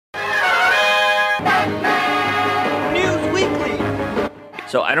News Weekly.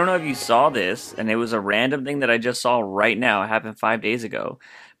 So I don't know if you saw this, and it was a random thing that I just saw right now. It happened 5 days ago.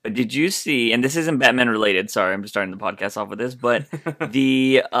 But did you see, and this isn't Batman related, sorry, I'm just starting the podcast off with this, but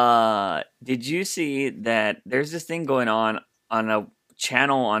did you see that there's this thing going on a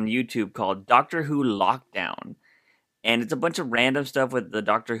channel on YouTube called Doctor Who Lockdown? And it's a bunch of random stuff with the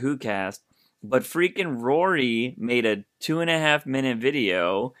Doctor Who cast, but freaking Rory made a 2.5 minute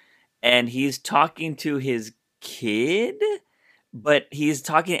video, and he's talking to his kid, but he's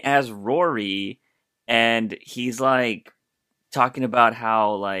talking as Rory, and he's like talking about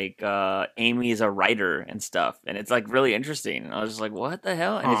how like Amy is a writer and stuff, and it's like really interesting. And I was just like, what the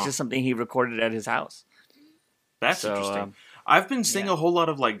hell? And it's just something he recorded at his house. That's interesting. I've been seeing a whole lot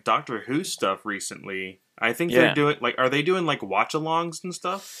of like Doctor Who stuff recently. I think they're doing like, are they doing like watch-alongs and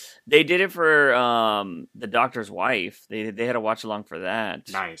stuff? They did it for the Doctor's Wife. They had a watch along for that.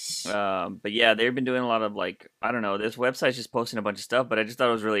 Nice. But yeah, they've been doing a lot of like, I don't know, this website's just posting a bunch of stuff, but I just thought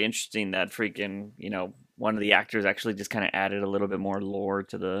it was really interesting that freaking, one of the actors actually just kind of added a little bit more lore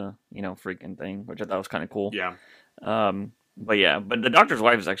to the, freaking thing, which I thought was kind of cool. Yeah. But the Doctor's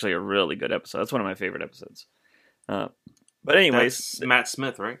Wife is actually a really good episode. That's one of my favorite episodes. But anyways, that's Matt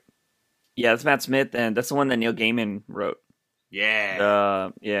Smith, right? Yeah, that's Matt Smith, and that's the one that Neil Gaiman wrote. Yeah.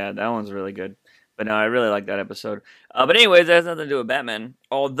 Yeah, that one's really good. But no, I really like that episode. But anyways, that has nothing to do with Batman.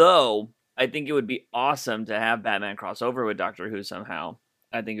 Although, I think it would be awesome to have Batman cross over with Doctor Who somehow.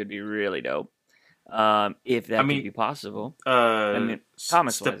 I think it would be really dope. If that could be possible.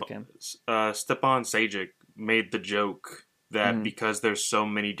 Comics-wise, it can. Stepan Sajic made the joke that because there's so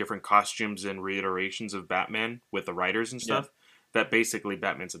many different costumes and reiterations of Batman with the writers and stuff, that basically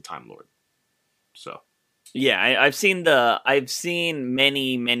Batman's a Time Lord. So, yeah, I've seen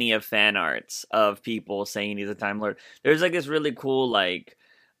many of fan arts of people saying he's a Time Lord. There's like this really cool like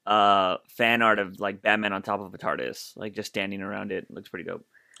fan art of like Batman on top of a TARDIS, like just standing around it. Looks pretty dope.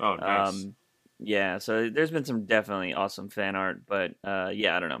 Oh, nice. Yeah, so there's been some definitely awesome fan art, but I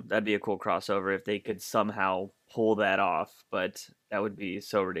don't know. That'd be a cool crossover if they could somehow pull that off, but that would be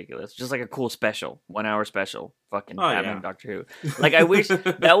so ridiculous. Just like a cool special, 1 hour special, fucking Batman Doctor Who. Like I wish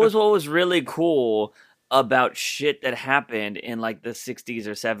that was what was really cool about shit that happened in like the 60s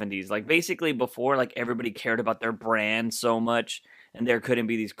or 70s. Like basically before like everybody cared about their brand so much and there couldn't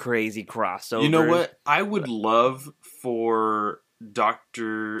be these crazy crossovers. You know what? I would love for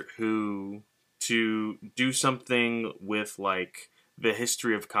Doctor Who to do something with like the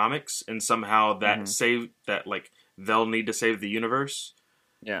history of comics and somehow that like they'll need to save the universe.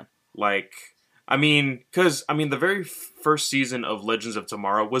 Yeah. Like, the very first season of Legends of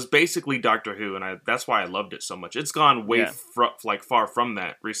Tomorrow was basically Doctor Who, and that's why I loved it so much. It's gone way far from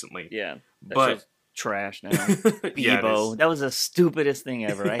that recently. Yeah. But trash now. Bebo. That was the stupidest thing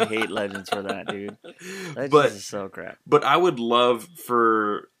ever. I hate Legends for that, dude. Legends is so crap. But I would love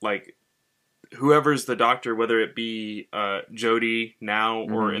for like whoever's the Doctor, whether it be Jodie now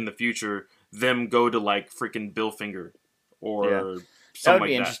or in the future, them go to like freaking Bill Finger or something like that. That would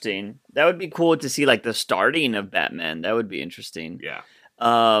be interesting. That would be cool to see like the starting of Batman. That would be interesting. Yeah.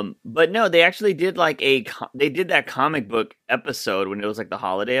 But no, they actually did like they did that comic book episode when it was like the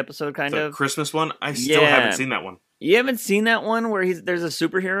holiday episode kind of. Christmas one? I still haven't seen that one. You haven't seen that one where there's a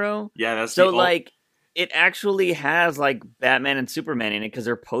superhero? Yeah, that's so like it actually has like Batman and Superman in it because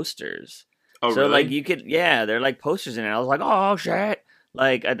they're posters. Oh, so really? like you could, they're like posters in it. I was like, oh shit!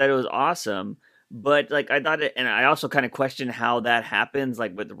 Like I thought it was awesome, but like I thought it, and I also kind of questioned how that happens,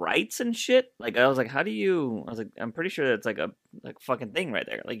 like with rights and shit. Like I was like, how do you? I was like, I'm pretty sure that's like a fucking thing right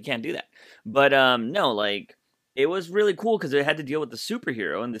there. Like you can't do that. But no, like it was really cool because it had to deal with the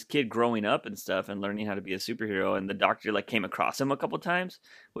superhero and this kid growing up and stuff and learning how to be a superhero. And the Doctor like came across him a couple times,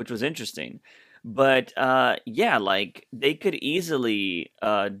 which was interesting. But like they could easily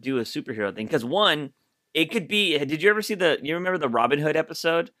do a superhero thing because one, it could be. Did you ever see you remember the Robin Hood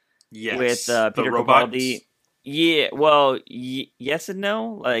episode? Yes, with Peter Capaldi. Yeah, well, yes and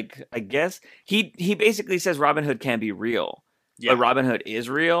no. Like I guess he basically says Robin Hood can't be real, but Robin Hood is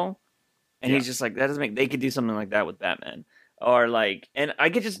real, and he's just like that doesn't make. They could do something like that with Batman. Or like, and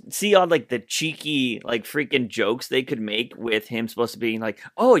I could just see all like the cheeky, like freaking jokes they could make with him supposed to be like,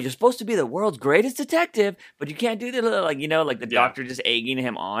 oh, you're supposed to be the world's greatest detective, but you can't do that. Like, like the Doctor just egging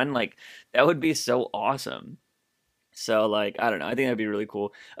him on. Like, that would be so awesome. So, like, I don't know. I think that'd be really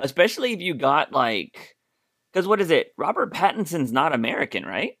cool. Especially if you got like, because what is it? Robert Pattinson's not American,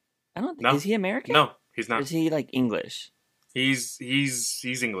 right? I don't think. No. Is he American? No, he's not. Or is he like English? He's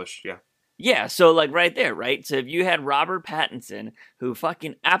English, yeah. Yeah, so like right there, right? So if you had Robert Pattinson, who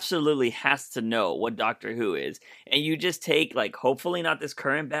fucking absolutely has to know what Doctor Who is, and you just take like hopefully not this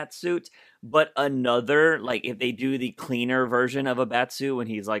current bat suit, but another, like if they do the cleaner version of a bat suit when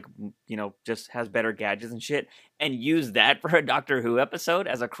he's like, just has better gadgets and shit, and use that for a Doctor Who episode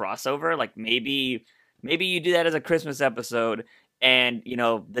as a crossover, like maybe you do that as a Christmas episode, and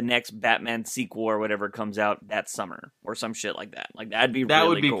the next Batman sequel or whatever comes out that summer or some shit like that. Like that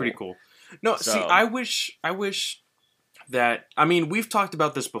would be cool. Pretty cool. No, so, see, I wish that, I mean, we've talked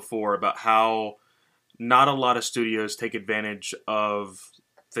about this before about how not a lot of studios take advantage of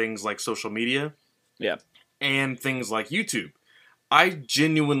things like social media. Yeah. And things like YouTube. I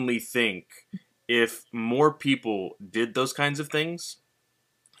genuinely think if more people did those kinds of things,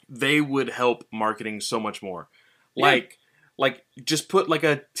 they would help marketing so much more. Yeah. Like just put like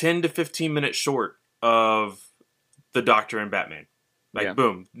a 10 to 15 minute short of the Doctor and Batman. Like,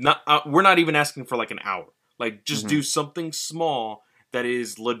 boom. We're not even asking for like an hour. Like, just do something small that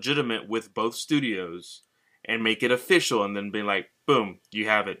is legitimate with both studios and make it official, and then be like, boom, you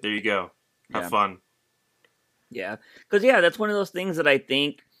have it. There you go. Have fun. Yeah. Because, that's one of those things that I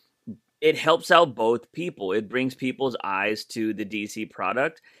think it helps out both people. It brings people's eyes to the DC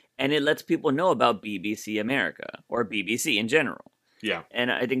product, and it lets people know about BBC America, or BBC in general. Yeah,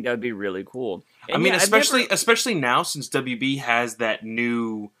 and I think that would be really cool. And I mean, especially now since WB has that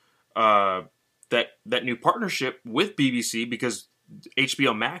new that new partnership with BBC, because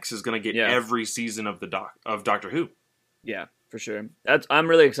HBO Max is going to get every season of Doctor Who. Yeah, for sure. I'm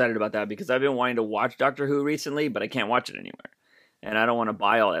really excited about that because I've been wanting to watch Doctor Who recently, but I can't watch it anywhere. And I don't want to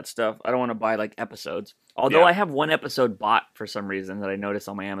buy all that stuff. I don't want to buy like episodes. Although I have one episode bought for some reason that I noticed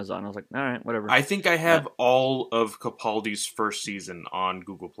on my Amazon. I was like, all right, whatever. I think I have all of Capaldi's first season on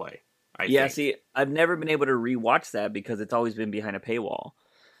Google Play. See, I've never been able to rewatch that because it's always been behind a paywall.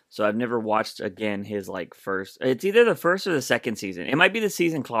 So I've never watched again his like first. It's either the first or the second season. It might be the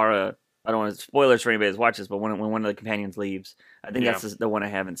season Clara. I don't want to spoilers for anybody that watches, but when one of the companions leaves, I think that's the one I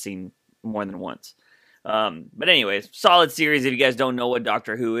haven't seen more than once. But anyways, solid series. If you guys don't know what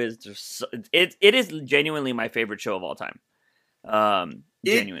Doctor Who is, it is genuinely my favorite show of all time.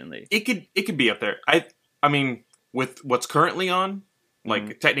 Genuinely, it could be up there. I mean, with what's currently on,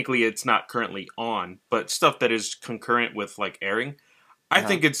 like technically it's not currently on, but stuff that is concurrent with like airing, I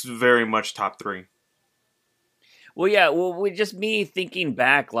think it's very much top 3. Well, just me thinking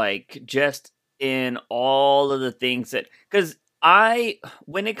back, like just in all of the things that, because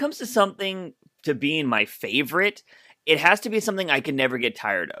when it comes to something to being my favorite, it has to be something I can never get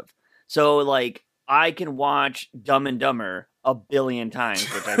tired of. So, like, I can watch Dumb and Dumber a billion times,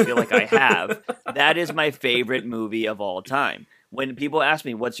 which I feel like I have. That is my favorite movie of all time. When people ask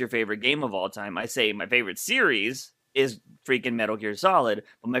me, what's your favorite game of all time? I say my favorite series is freaking Metal Gear Solid,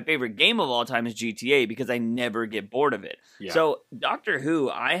 but my favorite game of all time is GTA because I never get bored of it. Yeah. So, Doctor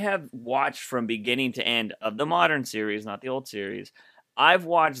Who, I have watched from beginning to end of the modern series, not the old series. I've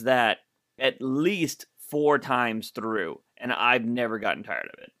watched that at least 4 times through, and I've never gotten tired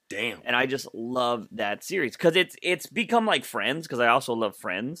of it. Damn. And I just love that series because it's become like Friends, because I also love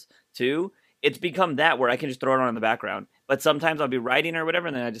Friends too. It's become that where I can just throw it on in the background, but sometimes I'll be writing or whatever,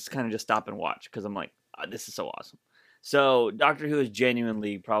 and then I just kind of just stop and watch because I'm like, this is so awesome. So Doctor Who is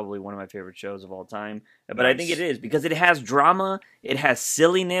genuinely probably one of my favorite shows of all time. But I think it is because it has drama, it has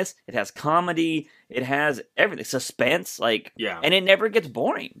silliness, it has comedy, it has everything, suspense, and it never gets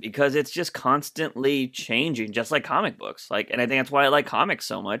boring because it's just constantly changing, just like comic books. And I think that's why I like comics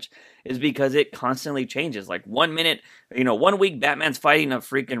so much, is because it constantly changes. Like 1 minute, 1 week Batman's fighting a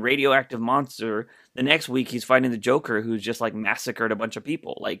freaking radioactive monster. The next week he's fighting the Joker, who's just like massacred a bunch of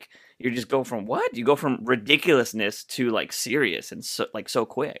people. Like, you just go from what? You go from ridiculousness to like serious and so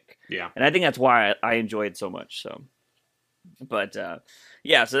quick. Yeah. And I think that's why I enjoy it so much. So, but so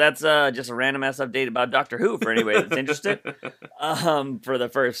that's just a random ass update about Doctor Who for anybody that's interested. For the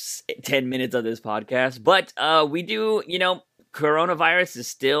first 10 minutes of this podcast, but we do, coronavirus is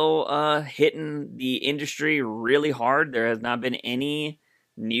still hitting the industry really hard. There has not been any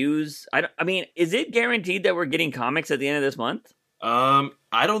news. I mean, is it guaranteed that we're getting comics at the end of this month? I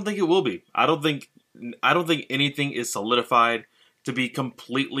don't think it will be. I don't think anything is solidified. To be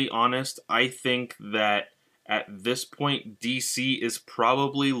completely honest, I think that at this point, DC is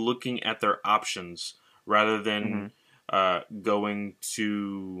probably looking at their options rather than going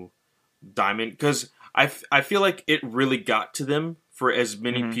to Diamond, because I feel like it really got to them for as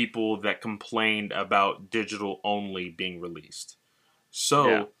many people that complained about digital only being released.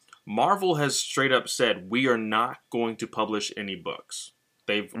 So Marvel has straight up said, we are not going to publish any books.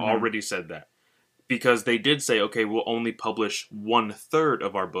 They've already said that. Because they did say, okay, we'll only publish 1/3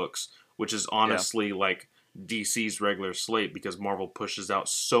 of our books, which is honestly like DC's regular slate because Marvel pushes out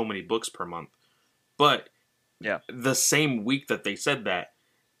so many books per month. But the same week that they said that,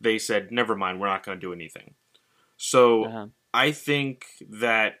 they said, never mind, we're not going to do anything. So I think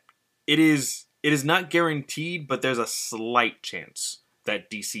that it is not guaranteed, but there's a slight chance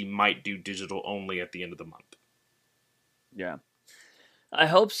that DC might do digital only at the end of the month. Yeah. I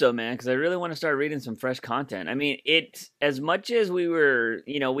hope so, man, because I really want to start reading some fresh content. I mean, as much as we were,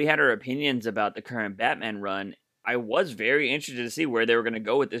 we had our opinions about the current Batman run, I was very interested to see where they were going to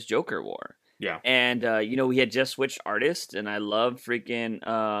go with this Joker war. Yeah. And, we had just switched artists, and I love freaking,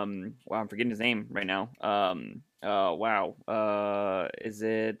 I'm forgetting his name right now. Is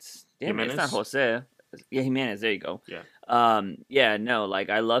it, it's not Jose. Yeah, Jimenez, there you go. Yeah. I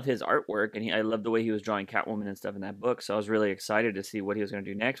love his artwork, and I love the way he was drawing Catwoman and stuff in that book, so I was really excited to see what he was going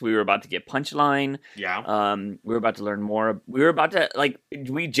to do next. We were about to get Punchline. Yeah. We were about to learn more. We were about to,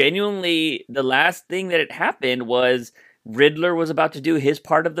 we genuinely, the last thing that had happened was Riddler was about to do his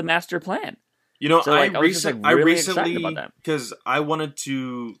part of the master plan. So, I recently, because I wanted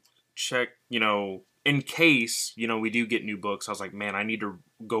to check, in case, we do get new books, I was like, man, I need to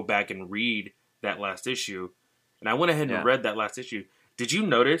go back and read that last issue. And I went ahead and read that last issue. Did you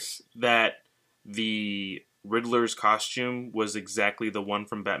notice that the Riddler's costume was exactly the one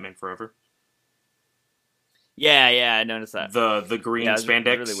from Batman Forever? Yeah, I noticed that. The green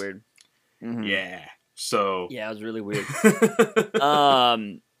spandex. It was really weird. Mm-hmm. Yeah. So. Yeah, it was really weird.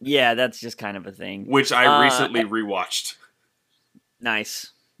 Yeah, that's just kind of a thing. Which I recently rewatched.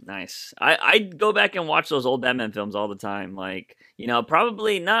 Nice. I go back and watch those old Batman films all the time.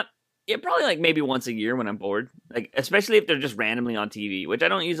 Probably not. Yeah, probably maybe once a year when I'm bored. Especially if they're just randomly on TV, which I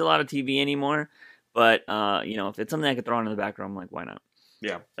don't use a lot of TV anymore. But if it's something I could throw on in the background, I'm like, why not?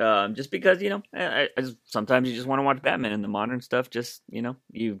 Yeah. Just because I just, sometimes you just want to watch Batman, and the modern stuff. Just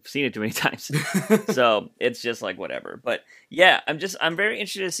you've seen it too many times, so it's just whatever. But yeah, I'm very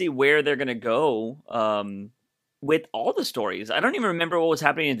interested to see where they're gonna go. With all the stories, I don't even remember what was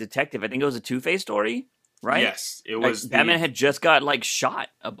happening in Detective. I think it was a Two-Face story. Right? Yes, it was. Batman had just got shot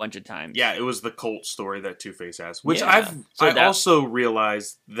a bunch of times. Yeah, it was the cult story that Two-Face has, which I also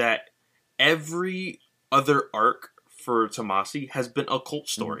realized that every other arc for Tomasi has been a cult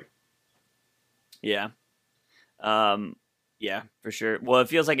story. Yeah, yeah, for sure. Well, it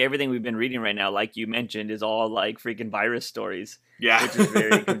feels like everything we've been reading right now, like you mentioned, is all freaking virus stories. Yeah, which is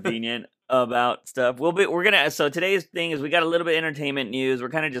very convenient about stuff. So today's thing is we got a little bit of entertainment news. We're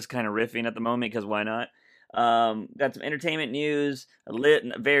kind of riffing at the moment because why not? Got some entertainment news,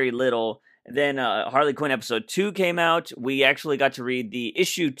 very little. Then Harley Quinn episode 2 came out. We actually got to read the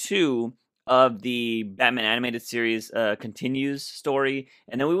issue 2 of the Batman animated series continues story,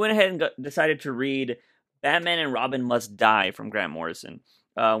 and then we went ahead and decided to read Batman and Robin Must Die from Grant Morrison,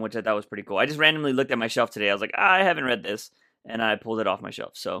 which I thought was pretty cool. I just randomly looked at my shelf today. I was like, I haven't read this, and I pulled it off my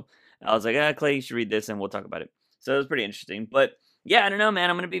shelf. So I was like, Clay, you should read this, and we'll talk about it. So it was pretty interesting, but. Yeah, I don't know,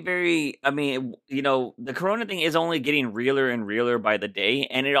 man. I'm going to be the Corona thing is only getting realer and realer by the day.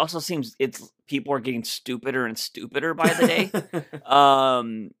 And it also seems people are getting stupider and stupider by the day.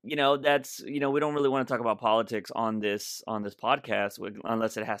 We don't really want to talk about politics on this podcast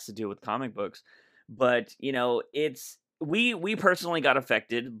unless it has to do with comic books. But, we personally got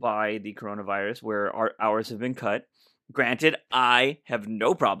affected by the coronavirus where our hours have been cut. Granted, I have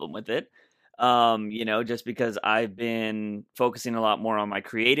no problem with it. Just because I've been focusing a lot more on my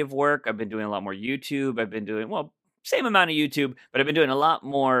creative work. I've been doing a lot more YouTube. I've been doing, same amount of YouTube, but I've been doing a lot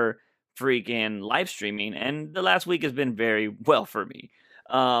more freaking live streaming. And the last week has been very well for me.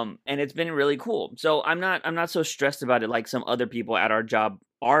 And it's been really cool. So I'm not so stressed about it like some other people at our job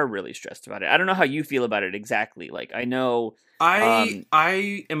are really stressed about it. I don't know how you feel about it exactly. I know I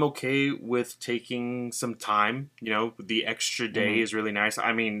am okay with taking some time. The extra day is really nice.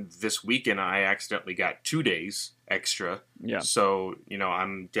 I mean, this weekend I accidentally got 2 days extra. Yeah. So,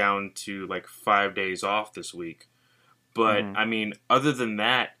 I'm down to 5 days off this week. But I mean, other than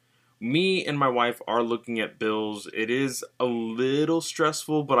that, me and my wife are looking at bills. It is a little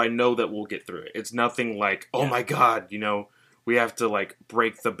stressful, but I know that we'll get through it. It's nothing like, oh my God, we have to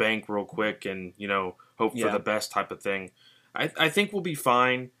break the bank real quick and, hope for the best type of thing. I think we'll be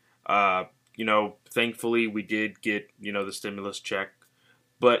fine. Thankfully we did get, the stimulus check.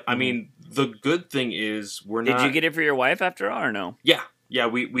 But I mean, the good thing is we're not. Did you get it for your wife after all or no? Yeah. Yeah,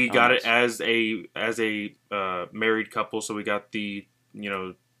 we got it as a married couple, so we got the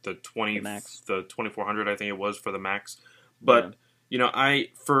the 2400 I think it was for the max. But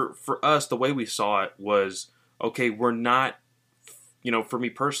for us the way we saw it was okay, we're not for me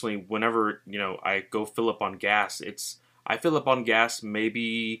personally, whenever I go fill up on gas, I fill up on gas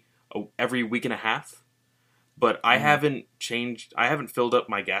maybe every week and a half. But I haven't filled up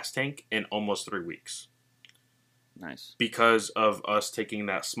my gas tank in almost 3 weeks. Nice. Because of us taking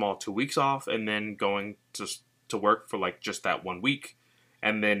that small 2 weeks off and then going to work for like just that 1 week.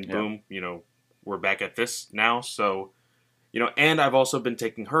 And then boom, we're back at this now. So, and I've also been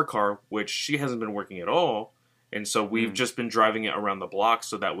taking her car, which she hasn't been working at all. And so we've just been driving it around the block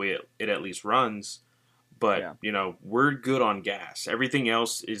so that way it at least runs. But, we're good on gas. Everything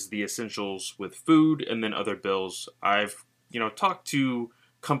else is the essentials with food and then other bills. I've, talked to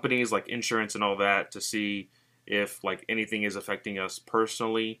companies like insurance and all that to see if, like, anything is affecting us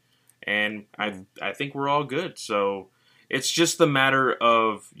personally. And I think we're all good. So it's just the matter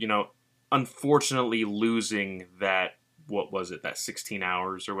of, unfortunately losing that, what was it, that 16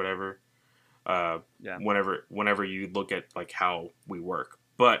 hours or whatever. Whenever you look at, like, how we work.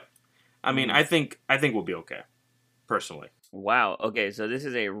 But I mean, I think we'll be okay, personally. Wow. Okay, so this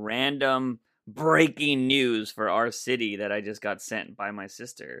is a random breaking news for our city that I just got sent by my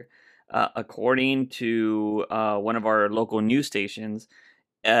sister. According to one of our local news stations,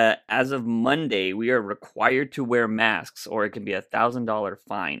 as of Monday, we are required to wear masks, or it can be $1,000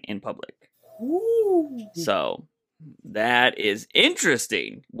 fine in public. Ooh. So that is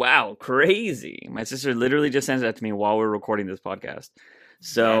interesting. Wow, crazy. My sister literally just sent that to me while we're recording this podcast.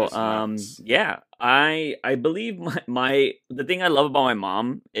 So, yeah, I believe the thing I love about my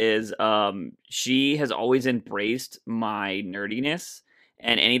mom is, she has always embraced my nerdiness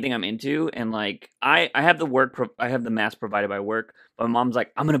and anything I'm into. And like, I have the mask provided by work, but my mom's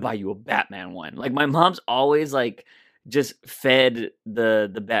like, I'm going to buy you a Batman one. Like, my mom's always like just fed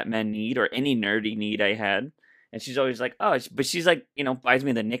the Batman need or any nerdy need I had. And she's always like, oh, but she's like, buys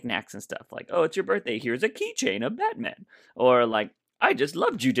me the knickknacks and stuff. Like, oh, it's your birthday. Here's a keychain of Batman. Or like, I just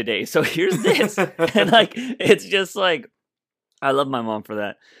loved you today, so here's this. And like, it's just like, I love my mom for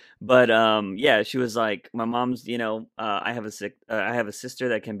that. But yeah, she was like, my mom's, I have a sister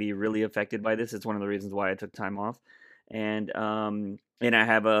that can be really affected by this. It's one of the reasons why I took time off. And I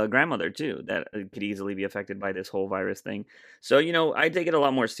have a grandmother too that could easily be affected by this whole virus thing. So, I take it a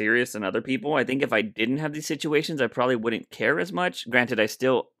lot more serious than other people. I think if I didn't have these situations, I probably wouldn't care as much. Granted, I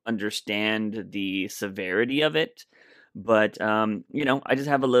still understand the severity of it. But, I just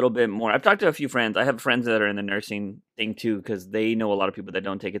have a little bit more. I've talked to a few friends. I have friends that are in the nursing thing too, because they know a lot of people that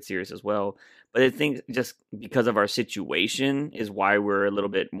don't take it serious as well. But I think just because of our situation is why we're a little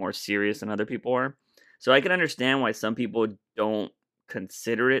bit more serious than other people are. So I can understand why some people don't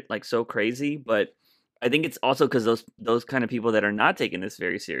consider it like so crazy. But I think it's also because those kind of people that are not taking this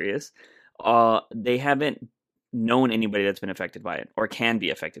very serious, they haven't known anybody that's been affected by it or can be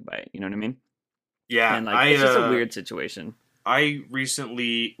affected by it. You know what I mean? Yeah, and like, it's just a weird situation. I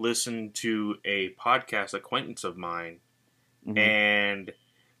recently listened to a podcast acquaintance of mine, and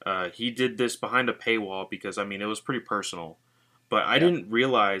he did this behind a paywall because, I mean, it was pretty personal. But I didn't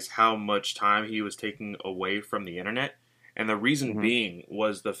realize how much time he was taking away from the internet. And the reason being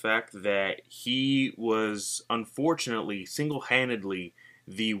was the fact that he was, unfortunately, single-handedly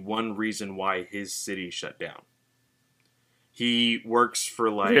the one reason why his city shut down. He works for,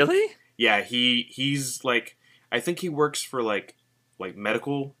 like... Really? Yeah, he's like, I think he works for like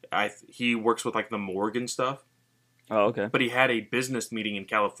medical. He works with like the morgue and stuff. Oh, okay. But he had a business meeting in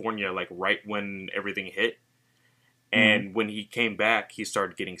California like right when everything hit. And when he came back, he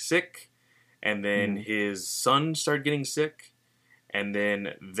started getting sick. And then his son started getting sick. And then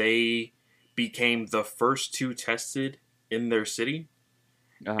they became the first two tested in their city.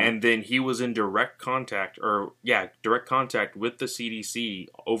 And then he was in direct contact with the CDC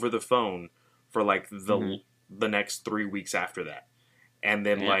over the phone for like the next 3 weeks after that. And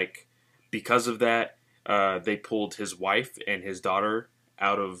then like, because of that, they pulled his wife and his daughter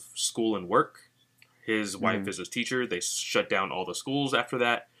out of school and work. His wife is a teacher. They shut down all the schools after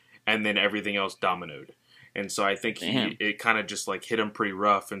that. And then everything else dominoed. And so I think it kind of just like hit him pretty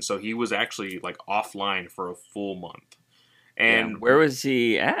rough. And so he was actually like offline for a full month. And where was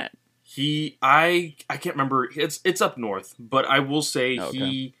he at? I can't remember. It's up north, but I will say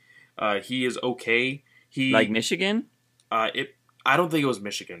he is okay. Like Michigan? I don't think it was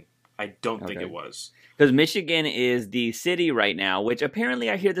Michigan. I don't think it was. Because Michigan is the city right now, which apparently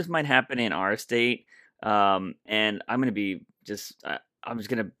I hear this might happen in our state. And I'm going to be just... I'm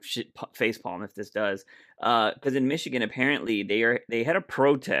just gonna facepalm if this does, because in Michigan apparently they had a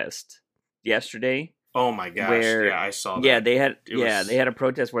protest yesterday. Oh my gosh! I saw that. Yeah, they had a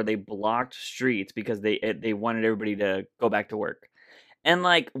protest where they blocked streets because they wanted everybody to go back to work. And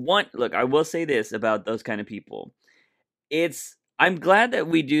like, look, I will say this about those kind of people: I'm glad that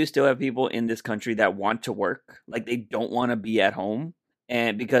we do still have people in this country that want to work, like they don't want to be at home.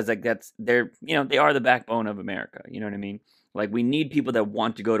 and because like they're they are the backbone of America. You know what I mean? Like we need people that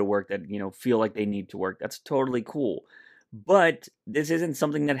want to go to work, that feel like they need to work. That's totally cool. But this isn't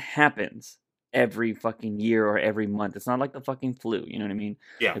something that happens every fucking year or every month. It's not like the fucking flu. You know what I mean?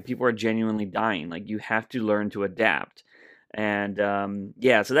 Yeah. Like people are genuinely dying. Like you have to learn to adapt. And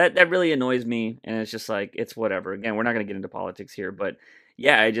yeah, so that really annoys me. And it's just like it's whatever. Again, we're not gonna get into politics here, but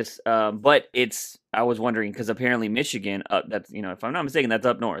yeah, I just but I was wondering because apparently Michigan, that's if I'm not mistaken, that's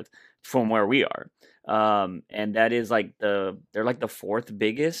up north from where we are. And that is like they're like the fourth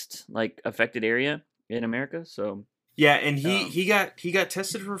biggest like affected area in America. So yeah, and he got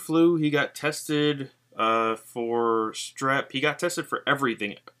tested for flu. He got tested for strep. He got tested for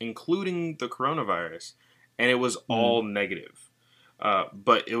everything, including the coronavirus, and it was all negative.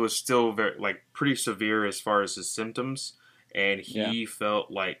 But it was still very pretty severe as far as his symptoms, and he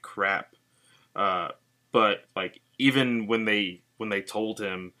felt like crap. But like even when they told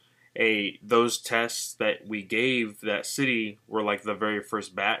him, hey, those tests that we gave that city were like the very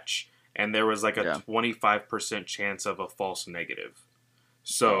first batch, and there was like a 25% chance of a false negative.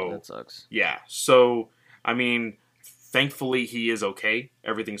 So that sucks. Yeah. So I mean, thankfully he is okay.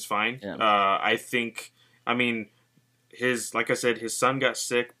 Everything's fine. Yeah. I think. I mean, like I said, his son got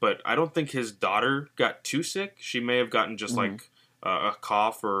sick, but I don't think his daughter got too sick. She may have gotten just like a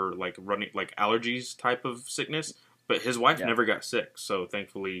cough or like running like allergies type of sickness. But his wife never got sick, so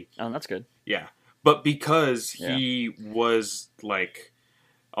thankfully. Oh, that's good. Yeah, but because he was like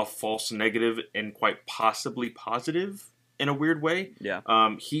a false negative and quite possibly positive in a weird way. Yeah.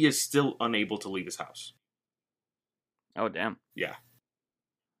 He is still unable to leave his house. Oh damn. Yeah.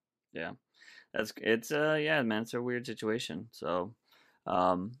 Yeah. Yeah, man, it's a weird situation. So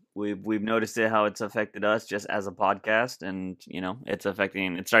we've noticed how it's affected us just as a podcast, and it's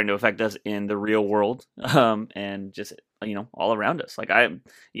starting to affect us in the real world, and just all around us. Like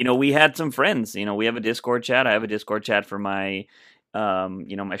we had some friends, we have a Discord chat. I have a Discord chat for my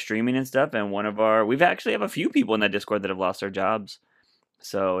my streaming and stuff, and we've actually have a few people in that Discord that have lost their jobs.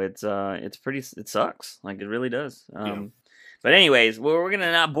 So it sucks. Like it really does. But anyways, we're going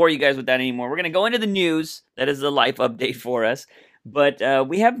to not bore you guys with that anymore. We're going to go into the news. That is the life update for us. But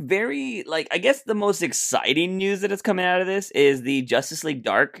we have I guess the most exciting news that is coming out of this is the Justice League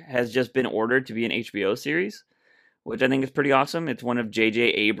Dark has just been ordered to be an HBO series, which I think is pretty awesome. It's one of J.J.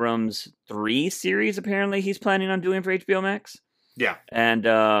 Abrams' 3 series, apparently, he's planning on doing for HBO Max. Yeah. And,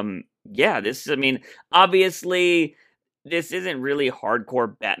 obviously, this isn't really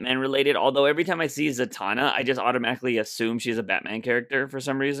hardcore Batman related, although every time I see Zatanna, I just automatically assume she's a Batman character for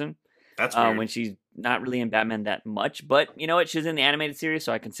some reason. That's weird. When she's not really in Batman that much, but you know what? She's in the animated series,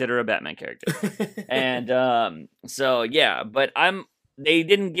 so I consider her a Batman character. And so yeah, but they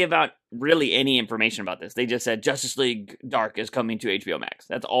didn't give out really any information about this. They just said Justice League Dark is coming to HBO Max.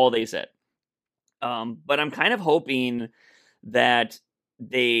 That's all they said. But I'm kind of hoping that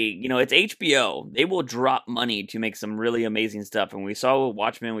it's HBO. They will drop money to make some really amazing stuff. And we saw with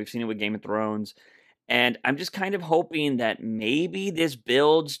Watchmen, we've seen it with Game of Thrones. And I'm just kind of hoping that maybe this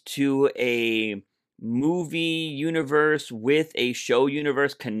builds to a movie universe with a show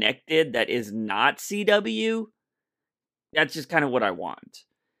universe connected that is not CW. That's just kind of what I want.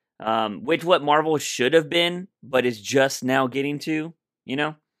 Which what Marvel should have been, but is just now getting to,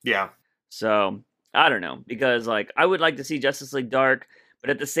 Yeah. So, I don't know. Because, I would like to see Justice League Dark, but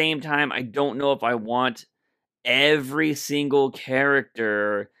at the same time, I don't know if I want every single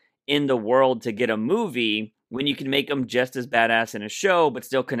character in the world to get a movie when you can make them just as badass in a show, but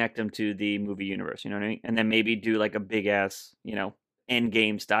still connect them to the movie universe, you know what I mean? And then maybe do a big ass, end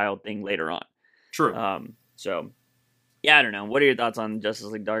game style thing later on. True. So, yeah, I don't know. What are your thoughts on Justice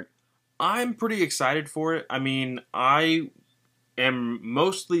League Dark? I'm pretty excited for it. I mean, I am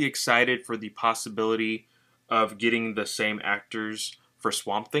mostly excited for the possibility of getting the same actors for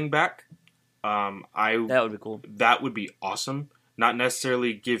Swamp Thing back. That would be cool. That would be awesome. Not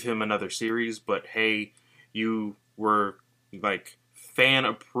necessarily give him another series, but hey, you were fan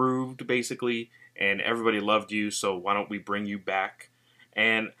approved basically, and everybody loved you, so why don't we bring you back?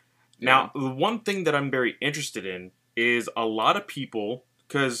 And now the one thing that I'm very interested in is a lot of people,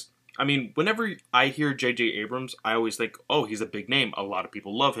 because I mean, whenever I hear J.J. Abrams, I always think, oh, he's a big name. A lot of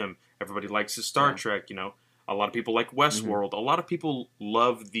people love him. Everybody likes his Star Trek, A lot of people like Westworld. Mm-hmm. A lot of people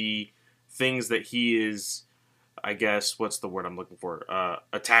love the things that he is, I guess, what's the word I'm looking for?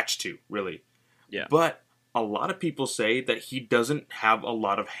 Attached to, really. Yeah. But a lot of people say that he doesn't have a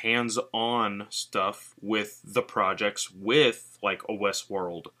lot of hands-on stuff with the projects with, a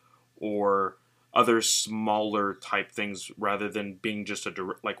Westworld or other smaller type things rather than being just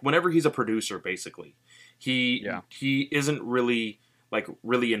whenever he's a producer, basically. He isn't really like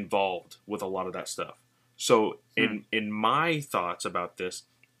really involved with a lot of that stuff. So in my thoughts about this,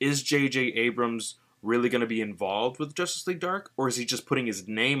 is J.J. Abrams really going to be involved with Justice League Dark, or is he just putting his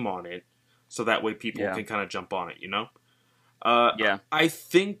name on it so that way people can kind of jump on it, you know? I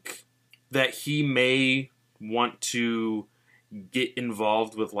think that he may want to get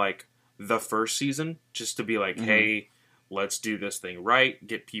involved with like the first season just to be like, hey, let's do this thing right,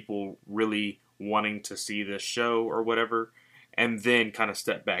 get people really wanting to see this show or whatever, and then kind of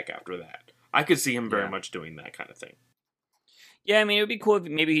step back after that. I could see him very much doing that kind of thing. Yeah, I mean, it would be cool if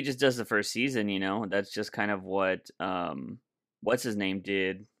maybe he just does the first season, you know? That's just kind of what, what's his name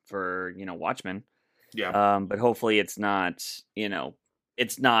did for, you know, Watchmen. Yeah. But hopefully it's not, you know,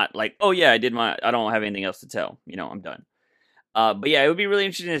 it's not like, oh yeah, I don't have anything else to tell. You know, I'm done. But yeah, it would be really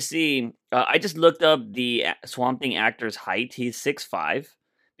interesting to see. I just looked up the Swamp Thing actor's height. He's 6'5",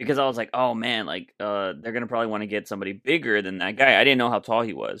 because I was like, oh man, like, they're going to probably want to get somebody bigger than that guy. I didn't know how tall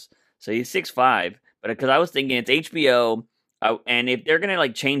he was. So he's 6'5", but because I was thinking it's HBO, and if they're going to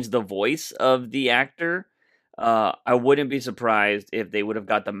like change the voice of the actor, I wouldn't be surprised if they would have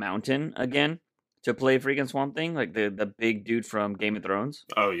got the Mountain again to play freaking Swamp Thing, like the big dude from Game of Thrones.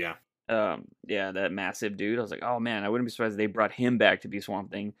 Oh yeah. Yeah, that massive dude. I was like, oh man, I wouldn't be surprised if they brought him back to be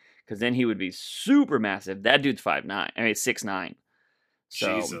Swamp Thing, because then he would be super massive. That dude's 5'9", I mean 6'9".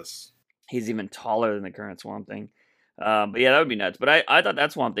 So Jesus. He's even taller than the current Swamp Thing. But yeah, that would be nuts. But I thought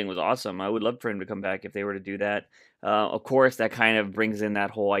that Swamp Thing was awesome. I would love for him to come back if they were to do that. Of course, that kind of brings in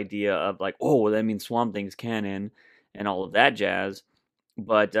that whole idea of like, oh, well, that means Swamp Thing's canon and all of that jazz.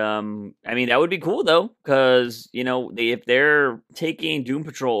 But I mean, that would be cool though, because you know, if they're taking Doom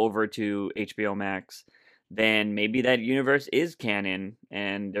Patrol over to HBO Max, then maybe that universe is canon,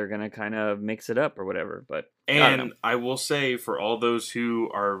 and they're gonna kind of mix it up or whatever. But I will say, for all those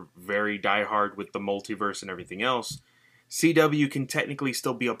who are very diehard with the multiverse and everything else, CW can technically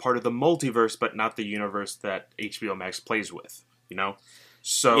still be a part of the multiverse, but not the universe that HBO Max plays with. You know,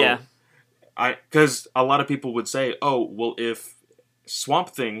 so yeah, because a lot of people would say, oh, well, if Swamp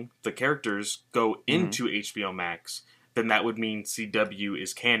Thing, the characters, go into HBO Max, then that would mean CW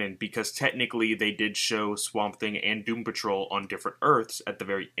is canon, because technically they did show Swamp Thing and Doom Patrol on different Earths at the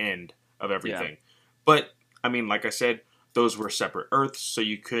very end of everything. Yeah. But, I mean, like I said, those were separate Earths, so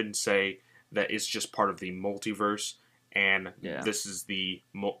you could say that it's just part of the multiverse, and this is the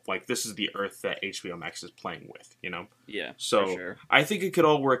Earth that HBO Max is playing with, you know? Yeah, so for sure. I think it could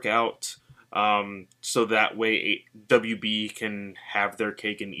all work out. So that way WB can have their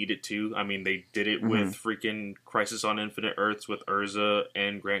cake and eat it too. I mean, they did it with freaking Crisis on Infinite Earths with Urza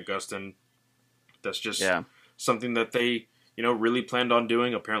and Grant Gustin. That's just something that they, you know, really planned on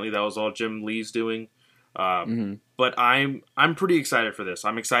doing. Apparently that was all Jim Lee's doing. But I'm pretty excited for this.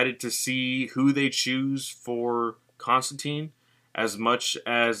 I'm excited to see who they choose for Constantine, as much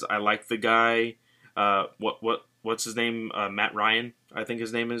as I like the guy, what's his name? Matt Ryan, I think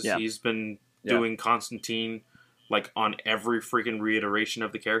his name is. Yeah. He's been doing Constantine like on every freaking reiteration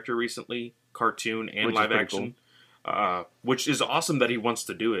of the character recently, cartoon and live action. Cool. Which is awesome that he wants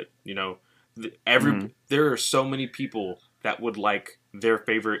to do it. You know, there are so many people that would like their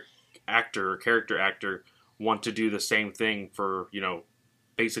favorite actor or character actor want to do the same thing for, you know,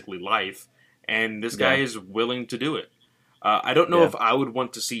 basically life, and this guy is willing to do it. I don't know if I would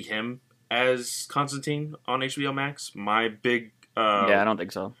want to see him as Constantine on HBO Max. My big I don't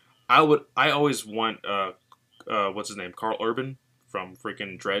think so. I always want what's his name? Carl Urban from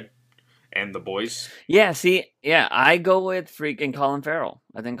freaking Dredd and The Boys. Yeah, see, I go with freaking Colin Farrell.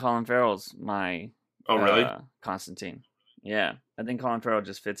 I think Colin Farrell's my really? Constantine. Yeah, I think Colin Farrell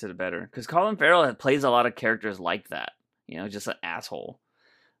just fits it better, because Colin Farrell plays a lot of characters like that. You know, just an asshole.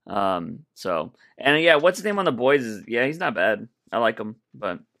 So, and what's his name on The Boys is he's not bad. I like him,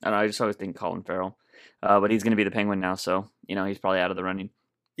 but I don't know, I just always think Colin Farrell. But he's going to be the Penguin now, so you know he's probably out of the running.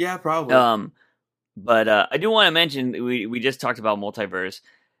 Yeah, probably. But I do want to mention we just talked about multiverse,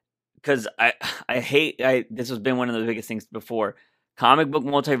 because I hate this has been one of the biggest things before. Comic book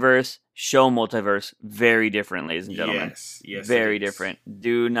multiverse, show multiverse, very different, ladies and gentlemen. Yes, very different.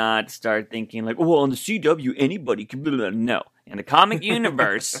 Do not start thinking like, oh, on the CW anybody can. Blah, blah. No, in the comic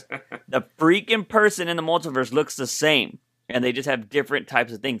universe, the freaking person in the multiverse looks the same. And they just have different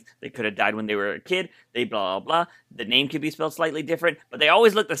types of things. They could have died when they were a kid. They blah, blah, blah. The name could be spelled slightly different. But they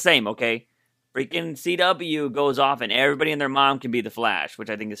always look the same, okay? Freaking CW goes off and everybody and their mom can be the Flash, which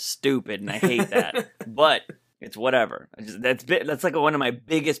I think is stupid and I hate that. But it's whatever. That's like one of my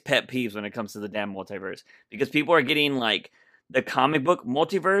biggest pet peeves when it comes to the damn multiverse. Because people are getting like the comic book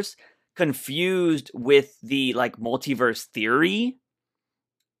multiverse confused with the like multiverse theory.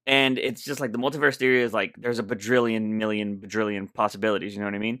 And it's just like the multiverse theory is like there's a bajillion possibilities, you know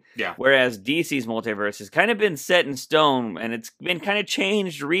what I mean? Yeah. Whereas DC's multiverse has kind of been set in stone and it's been kind of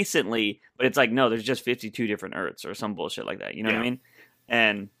changed recently, but it's like, no, there's just 52 different Earths or some bullshit like that, you know what I mean?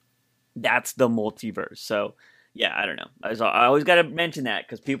 And that's the multiverse. So, yeah, I don't know. I always got to mention that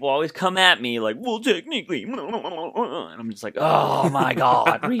because people always come at me like, well, technically, and I'm just like, oh my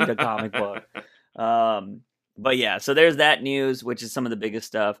God, read a comic book. But yeah, so there's that news, which is some of the biggest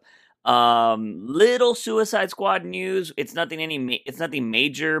stuff. Little Suicide Squad news. It's nothing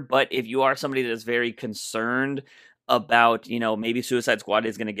major, but if you are somebody that's very concerned about, maybe Suicide Squad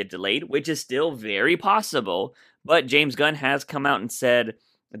is going to get delayed, which is still very possible, but James Gunn has come out and said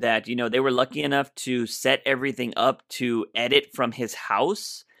that, they were lucky enough to set everything up to edit from his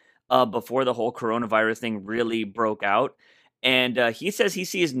house before the whole coronavirus thing really broke out. And he says he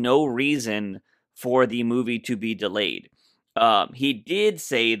sees no reason for the movie to be delayed. He did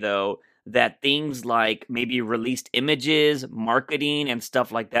say, though, that things like maybe released images, marketing, and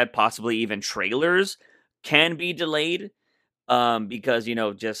stuff like that, possibly even trailers, can be delayed. Because,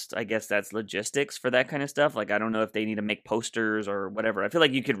 just, I guess that's logistics for that kind of stuff. Like, I don't know if they need to make posters or whatever. I feel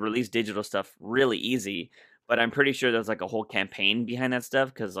like you could release digital stuff really easy, but I'm pretty sure there's like a whole campaign behind that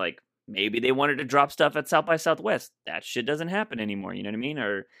stuff. Cause like maybe they wanted to drop stuff at South by Southwest. That shit doesn't happen anymore. You know what I mean?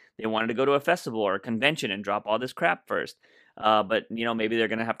 Or they wanted to go to a festival or a convention and drop all this crap first. But maybe they're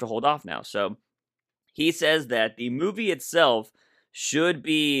going to have to hold off now. So he says that the movie itself should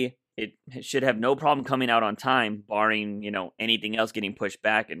have no problem coming out on time, barring, anything else getting pushed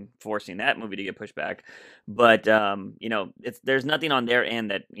back and forcing that movie to get pushed back. But, there's nothing on their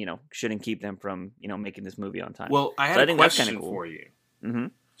end that, shouldn't keep them from, making this movie on time. Well, I had a question for you. Mm-hmm.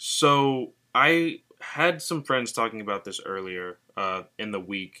 So I had some friends talking about this earlier in the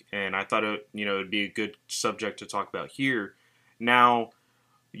week, and I thought it'd be a good subject to talk about here. Now,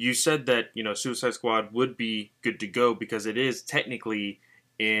 you said that, Suicide Squad would be good to go because it is technically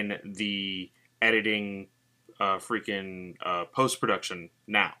in the editing post-production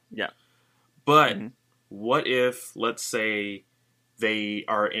now. Yeah. But what if, let's say, they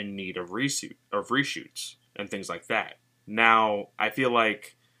are in need of reshoots and things like that? Now, I feel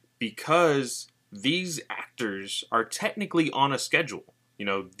like because these actors are technically on a schedule,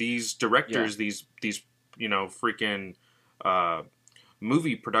 these directors, these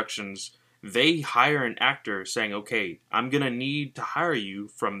movie productions, they hire an actor saying, okay, I'm going to need to hire you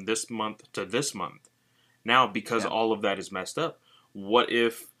from this month to this month. Now, because all of that is messed up, what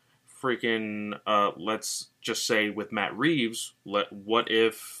if let's just say with Matt Reeves, what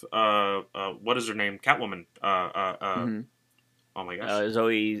if, what is her name? Catwoman. Oh my gosh.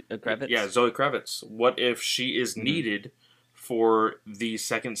 Zoe Kravitz? Yeah, Zoe Kravitz. What if she is needed for the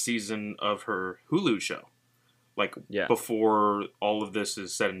second season of her Hulu show? Before all of this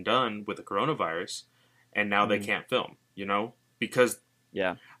is said and done with the coronavirus, and now they can't film, because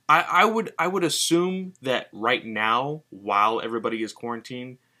I would assume that right now, while everybody is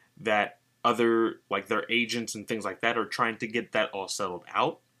quarantined, that other their agents and things like that are trying to get that all settled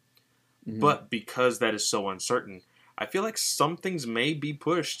out. But because that is so uncertain, I feel like some things may be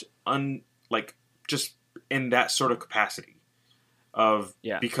pushed just in that sort of capacity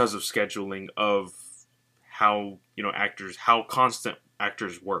because of scheduling of how how constant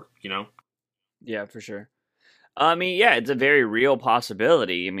actors work, Yeah, for sure. I mean, yeah, it's a very real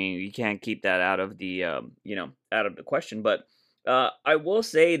possibility. I mean, you can't keep that out of the out of the question. But I will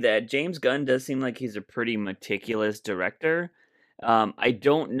say that James Gunn does seem like he's a pretty meticulous director. I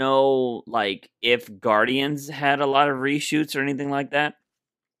don't know if Guardians had a lot of reshoots or anything like that,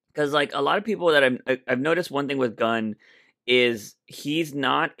 because a lot of people that I've noticed one thing with Gunn is he's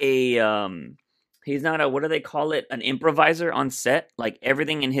not a what do they call it? An improviser on set. Like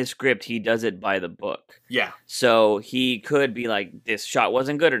everything in his script, he does it by the book. Yeah. So he could be like, this shot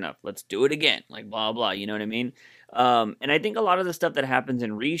wasn't good enough. Let's do it again. Like blah, blah. You know what I mean? And I think a lot of the stuff that happens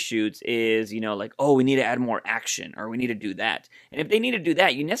in reshoots is, oh, we need to add more action or we need to do that. And if they need to do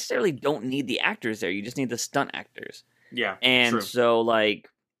that, you necessarily don't need the actors there. You just need the stunt actors. Yeah. And true. So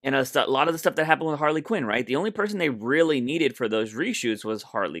and a lot of the stuff that happened with Harley Quinn, right? The only person they really needed for those reshoots was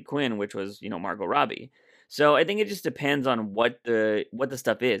Harley Quinn, which was, Margot Robbie. So I think it just depends on what the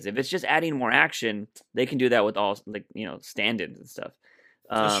stuff is. If it's just adding more action, they can do that with all stand-ins and stuff.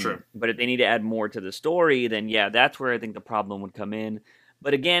 That's true. But if they need to add more to the story, then that's where I think the problem would come in.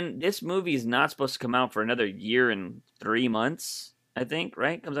 But again, this movie is not supposed to come out for another year and 3 months, I think,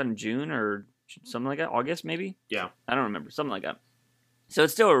 right? It comes out in June or something like that, August maybe? Yeah. I don't remember, something like that. So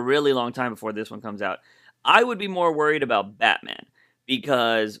it's still a really long time before this one comes out. I would be more worried about Batman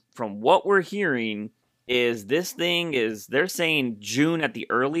because from what we're hearing is they're saying June at the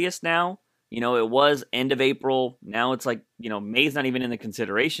earliest now. You know, it was end of April. Now it's like, you know, May's not even in the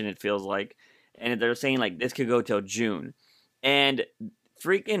consideration, it feels like. And they're saying like this could go till June. And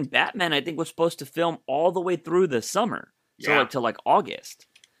freaking Batman, I think, was supposed to film all the way through the summer. So like till like August.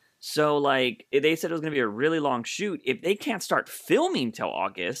 So like they said it was going to be a really long shoot. If they can't start filming till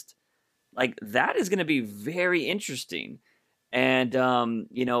August, like that is going to be very interesting. And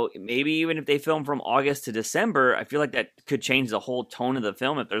you know, maybe even if they film from August to December, I feel like that could change the whole tone of the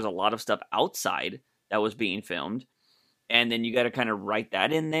film if there's a lot of stuff outside that was being filmed. And then you got to kind of write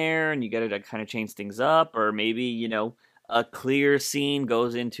that in there, and you got to kind of change things up, or maybe, you know, a clear scene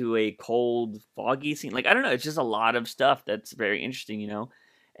goes into a cold, foggy scene. Like, I don't know. It's just a lot of stuff that's very interesting, you know?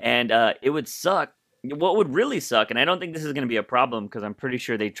 And it would suck. What would really suck, and I don't think this is going to be a problem because I'm pretty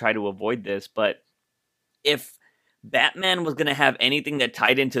sure they try to avoid this, but if Batman was going to have anything that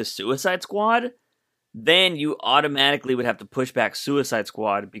tied into Suicide Squad, then you automatically would have to push back Suicide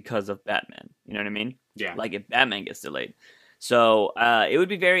Squad because of Batman. You know what I mean? Yeah. Like if Batman gets delayed. So it would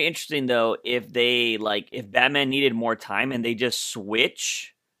be very interesting though if if Batman needed more time and they just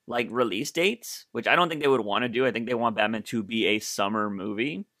switch like release dates, which I don't think they would want to do. I think they want Batman to be a summer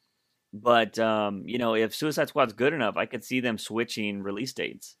movie. But you know, if Suicide Squad's good enough, I could see them switching release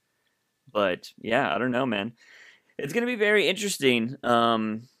dates. But yeah, I don't know, man. It's gonna be very interesting.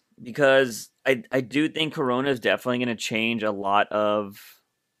 Because I do think Corona is definitely going to change a lot of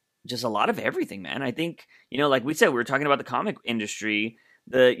everything, man. I think, you know, like we said, we were talking about the comic industry.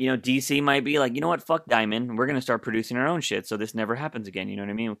 DC might be like, you know what, fuck Diamond. We're going to start producing our own shit so this never happens again. You know what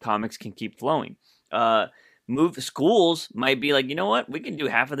I mean? Comics can keep flowing. Schools might be like, you know what, we can do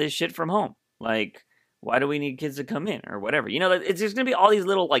half of this shit from home. Like, why do we need kids to come in or whatever? You know, there's going to be all these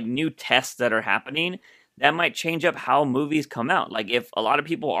little like new tests that are happening that might change up how movies come out. Like if a lot of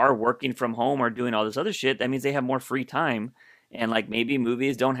people are working from home or doing all this other shit, that means they have more free time, and like maybe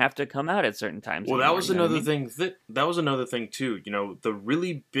movies don't have to come out at certain times. Well, that was another thing. That was another thing too. You know, the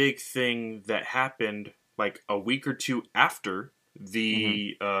really big thing that happened like a week or two after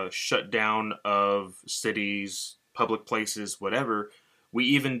the shutdown of cities, public places, whatever. We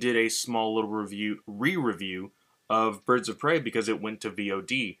even did a small little re-review of Birds of Prey because it went to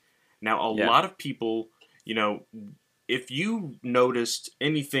VOD. Now, a lot of people, you know, if you noticed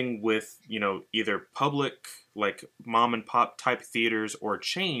anything with, you know, either public, like mom and pop type theaters or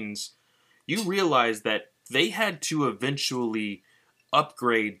chains, you realize that they had to eventually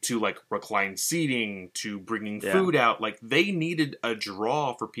upgrade to like reclined seating, to bringing food out. Like they needed a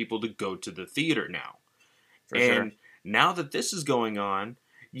draw for people to go to the theater now. And now that this is going on,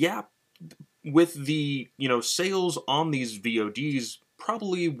 with the, you know, sales on these VODs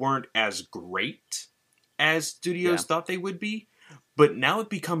probably weren't as great as studios thought they would be, but now it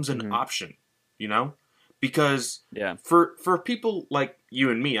becomes an option, you know? Because for people like you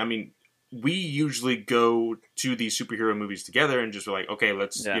and me, I mean, we usually go to these superhero movies together and just like, okay,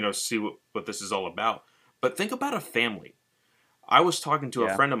 let's, you know, see what this is all about. But think about a family. I was talking to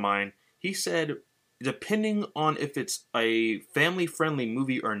a friend of mine. He said, depending on if it's a family-friendly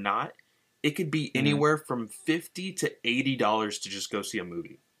movie or not, it could be anywhere from $50 to $80 to just go see a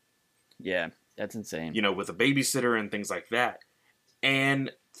movie. Yeah, that's insane. You know, with a babysitter and things like that.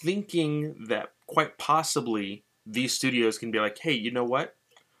 And thinking that quite possibly these studios can be like, hey, you know what?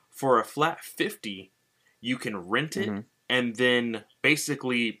 For a flat $50, you can rent it and then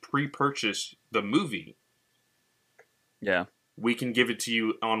basically pre-purchase the movie. Yeah. We can give it to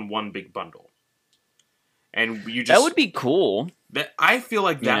you on one big bundle. And you just... That would be cool. I feel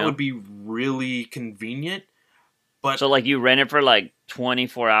like that would be really convenient. But so like you rent it for like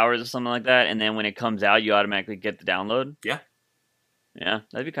 24 hours or something like that, and then when it comes out, you automatically get the download? Yeah. Yeah,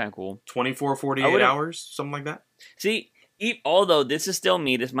 that'd be kind of cool. 24, 48 hours, something like that. See, although this is still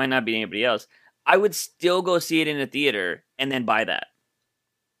me, this might not be anybody else, I would still go see it in a theater and then buy that.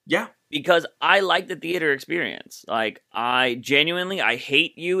 Yeah. Because I like the theater experience. Like, I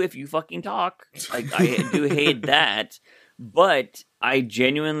hate you if you fucking talk. Like, I do hate that. But I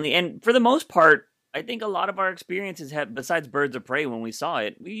genuinely, and for the most part, I think a lot of our experiences have, besides Birds of Prey when we saw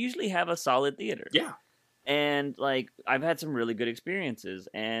it, we usually have a solid theater. Yeah. And, like, I've had some really good experiences.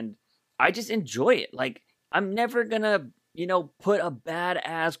 And I just enjoy it. Like, I'm never gonna, you know, put a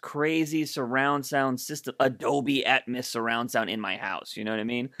badass, crazy surround sound system, Dolby Atmos surround sound in my house. You know what I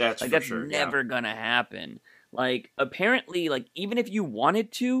mean? That's never gonna happen. Like, apparently, like, even if you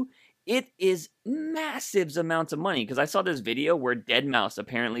wanted to, it is massive amounts of money. Because I saw this video where Deadmau5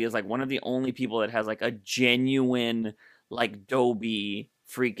 apparently is, like, one of the only people that has, like, a genuine, like, Dolby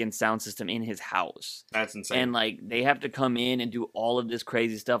freaking sound system in his house. That's insane. And, like, they have to come in and do all of this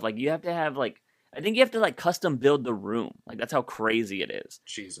crazy stuff. Like, you have to have, like, I think you have to like custom build the room. Like that's how crazy it is.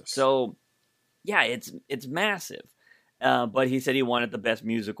 Jesus. So yeah, it's massive. But he said he wanted the best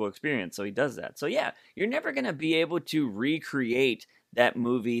musical experience, so he does that. So yeah, you're never gonna be able to recreate that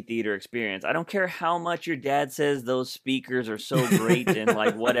movie theater experience. I don't care how much your dad says those speakers are so great and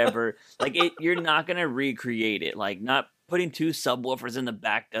like whatever. Like you're not gonna recreate it. Like not putting 2 subwoofers in the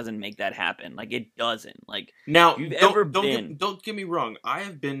back doesn't make that happen. Like it doesn't. Like now, don't get me wrong. I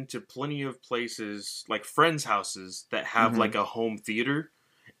have been to plenty of places, like friends' houses that have like a home theater,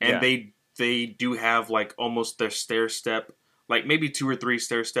 and they do have like almost their stair step, like maybe 2 or 3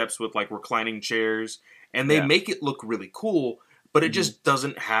 stair steps with like reclining chairs, and they make it look really cool, but it just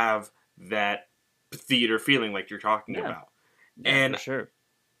doesn't have that theater feeling like you're talking about. Yeah, and for sure.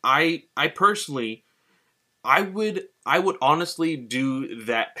 I personally, I would honestly do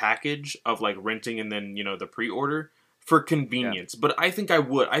that package of like renting and then, you know, the pre-order for convenience. But I think I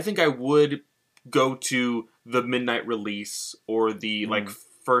would go to the midnight release or the like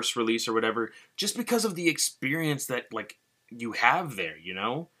first release or whatever, just because of the experience that like you have there, you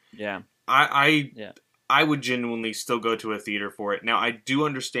know? Yeah. I would genuinely still go to a theater for it. Now, I do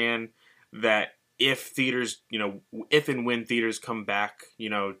understand that if theaters, you know, if and when theaters come back, you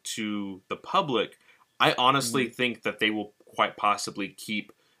know, to the public, I honestly think that they will quite possibly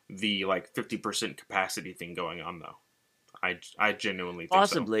keep the like 50% capacity thing going on, though. I genuinely think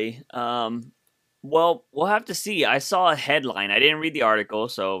possibly. So. Well, we'll have to see. I saw a headline. I didn't read the article,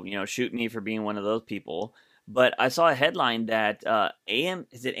 so you know, shoot me for being one of those people. But I saw a headline that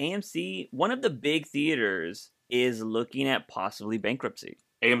is it AMC? One of the big theaters is looking at possibly bankruptcy.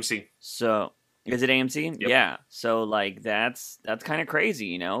 AMC. So is it AMC? Yep. Yeah. So like that's kind of crazy,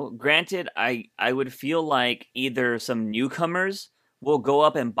 you know. Granted, I would feel like either some newcomers will go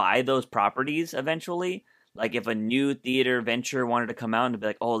up and buy those properties eventually. Like if a new theater venture wanted to come out and be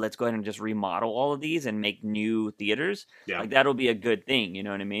like, oh, let's go ahead and just remodel all of these and make new theaters. Yeah. Like that'll be a good thing, you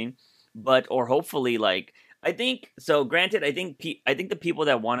know what I mean? But or hopefully like I think so. Granted, I think the people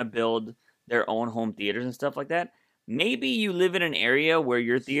that want to build their own home theaters and stuff like that, maybe you live in an area where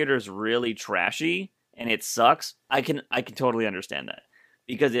your theater is really trashy and it sucks. I can totally understand that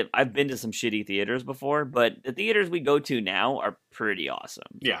because I've been to some shitty theaters before, but the theaters we go to now are pretty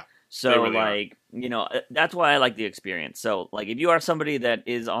awesome. Yeah. So like, you know, that's why I like the experience. So like if you are somebody that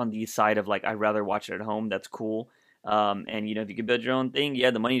is on the side of like I'd rather watch it at home, that's cool. And you know, if you can build your own thing, you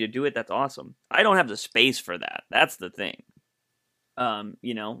have the money to do it, that's awesome. I don't have the space for that. That's the thing.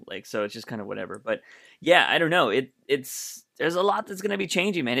 You know, like so it's just kind of whatever. But yeah, I don't know. It's there's a lot that's gonna be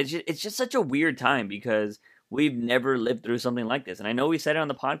changing, man. It's just such a weird time because we've never lived through something like this. And I know we said it on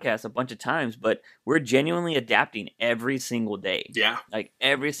the podcast a bunch of times, but we're genuinely adapting every single day. Yeah. Like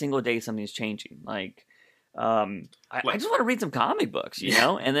every single day something's changing. Like I just want to read some comic books, you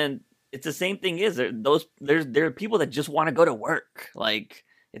know? And then it's the same thing is there are people that just want to go to work. Like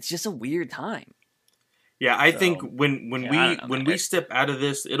it's just a weird time. Yeah, I think when we step out of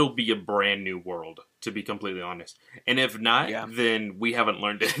this, it'll be a brand new world, to be completely honest. And if not, then we haven't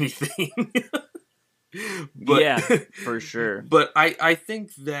learned anything. But, yeah, for sure. But I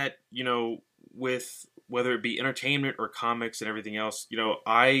think that, you know, with whether it be entertainment or comics and everything else, you know,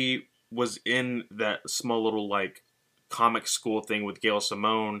 I was in that small little like comic school thing with Gail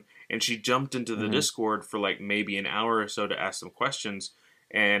Simone, and she jumped into the Discord for like maybe an hour or so to ask some questions.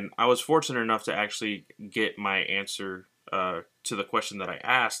 And I was fortunate enough to actually get my answer to the question that I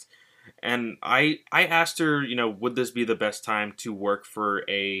asked. And I asked her, you know, would this be the best time to work for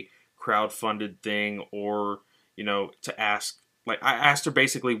a crowdfunded thing, or, you know, to ask, like, I asked her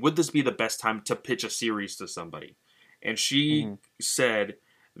basically, would this be the best time to pitch a series to somebody? And she said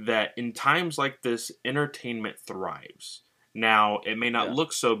that in times like this, entertainment thrives. Now, it may not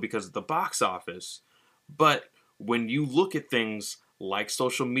look so because of the box office, but when you look at things like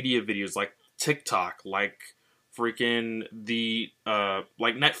social media videos, like TikTok, like freaking the,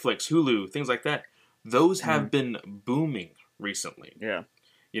 like Netflix, Hulu, things like that, those have been booming recently. Yeah.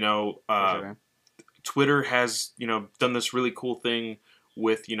 You know, Twitter has, you know, done this really cool thing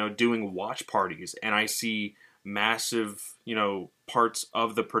with, you know, doing watch parties. And I see massive, you know, parts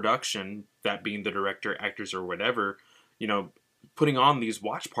of the production, that being the director, actors, or whatever, you know, putting on these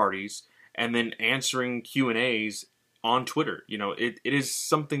watch parties and then answering Q&As on Twitter. You know, it is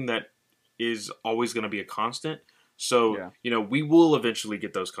something that is always going to be a constant. So, you know, we will eventually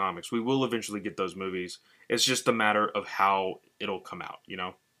get those comics. We will eventually get those movies. It's just a matter of how it'll come out, you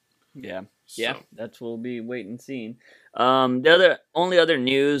know? Yeah. So. Yeah, that's what we'll be waiting and seeing. The only other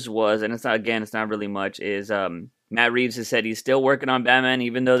news was, and it's not really much, is Matt Reeves has said he's still working on Batman,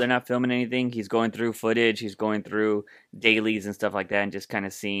 even though they're not filming anything. He's going through footage, he's going through dailies and stuff like that, and just kind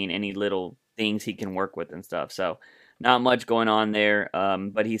of seeing any little things he can work with and stuff. So not much going on there.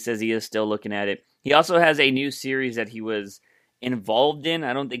 But he says he is still looking at it. He also has a new series that he was involved in.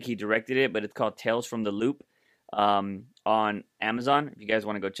 I don't think he directed it, but it's called Tales from the Loop on Amazon. If you guys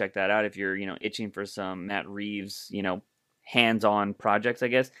want to go check that out, if you're, itching for some Matt Reeves, hands-on projects, I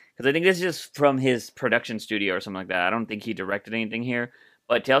guess. Because I think this is just from his production studio or something like that. I don't think he directed anything here.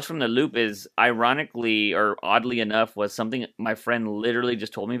 But Tales from the Loop is, ironically or oddly enough, was something my friend literally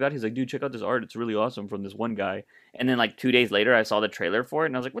just told me about. He's like, dude, check out this art. It's really awesome from this one guy. And then 2 days later, I saw the trailer for it.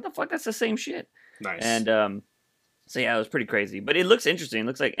 And I was like, what the fuck? That's the same shit. Nice. And so, yeah, it was pretty crazy. But it looks interesting. It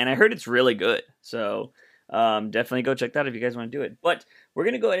looks like, and I heard it's really good. So definitely go check that out if you guys want to do it. But we're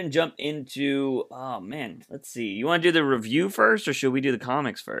going to go ahead and jump into, let's see. You want to do the review first, or should we do the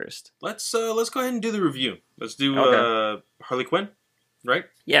comics first? Let's go ahead and do the review. Let's do Harley Quinn. Right?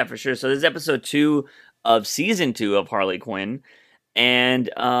 Yeah, for sure. So this is episode 2 of season 2 of Harley Quinn. And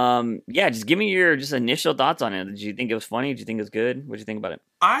just give me your initial thoughts on it. Did you think it was funny? Did you think it was good? What did you think about it?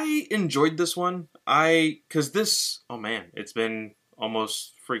 I enjoyed this one. It's been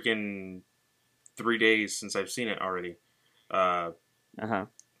almost freaking 3 days since I've seen it already. Now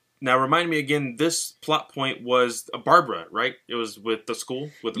remind me again, this plot point was Barbara, right? It was with the school,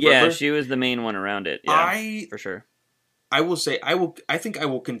 with the Riddler? She was the main one around it. Yeah, for sure. I will say, I think I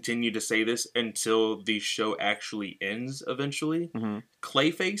will continue to say this until the show actually ends eventually. Mm-hmm.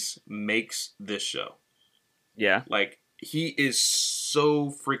 Clayface makes this show. Yeah. He is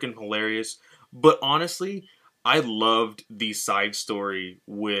so freaking hilarious. But honestly, I loved the side story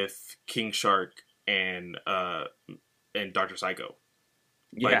with King Shark and Dr. Psycho.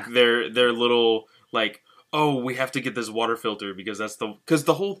 Yeah. Their little, oh, we have to get this water filter because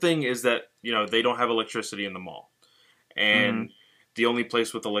the whole thing is that, they don't have electricity in the mall. And the only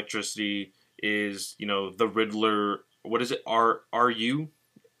place with electricity is, the Riddler. What is it? RU?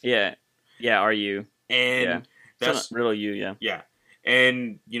 Yeah. Yeah, RU. And that's Riddle U, yeah. Yeah.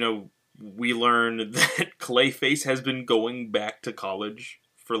 And, we learn that Clayface has been going back to college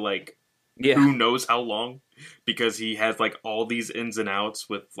for who knows how long, because he has all these ins and outs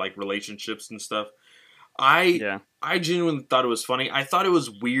with relationships and stuff. I genuinely thought it was funny. I thought it was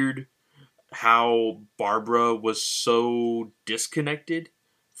weird how Barbara was so disconnected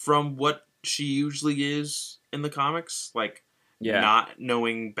from what she usually is in the comics, not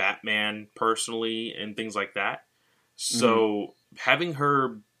knowing Batman personally and things like that. So having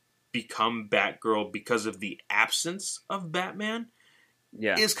her become Batgirl because of the absence of Batman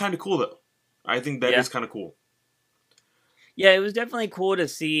is kind of cool, though. I think that is kind of cool. Yeah, it was definitely cool to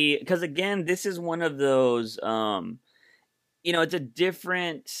see, because again, this is one of those, it's a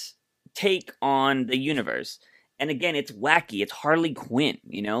different take on the universe. And again, it's wacky. It's Harley Quinn,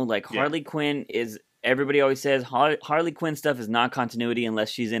 Harley Quinn is, everybody always says Harley Quinn stuff is not continuity unless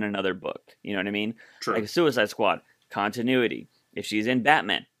she's in another book. You know what I mean? True. Like Suicide Squad, continuity. If she's in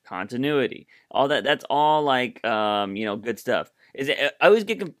Batman, continuity. All that's all good stuff. I always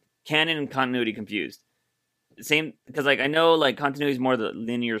get canon and continuity confused. Same, because I know continuity is more the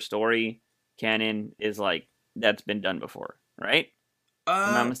linear story. Canon is that's been done before, right?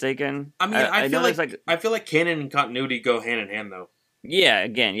 Am I not mistaken? I mean, I feel like canon and continuity go hand in hand, though. Yeah,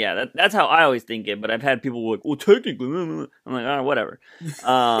 again, that's how I always think it. But I've had people well, technically, I'm like, oh, whatever.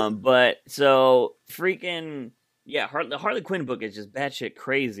 But so freaking the Harley Quinn book is just batshit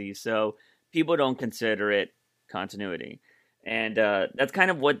crazy. So people don't consider it continuity, and that's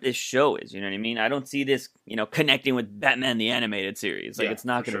kind of what this show is. You know what I mean? I don't see this, connecting with Batman the Animated Series. It's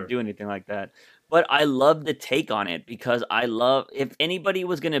not going to do anything like that. But I love the take on it, because if anybody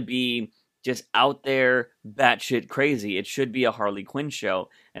was going to be just out there batshit crazy, it should be a Harley Quinn show.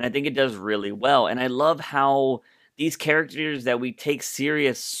 And I think it does really well. And I love how these characters that we take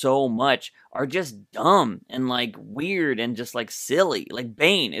serious so much are just dumb and weird and just silly.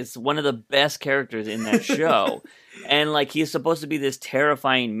 Bane is one of the best characters in that show. And he's supposed to be this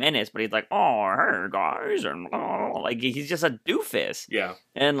terrifying menace, but he's oh, hey guys, and he's just a doofus. Yeah.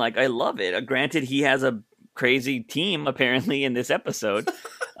 And I love it. Granted, he has a crazy team apparently in this episode.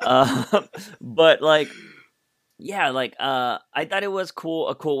 But I thought it was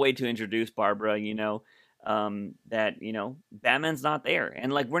a cool way to introduce Barbara, that, Batman's not there.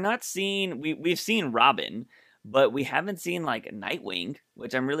 And we're not seeing, we've seen Robin, but we haven't seen Nightwing,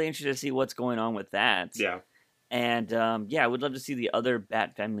 which I'm really interested to see what's going on with that. Yeah. And I would love to see the other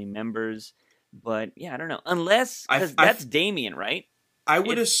Bat family members, but I don't know, unless, because that's Damian, right? I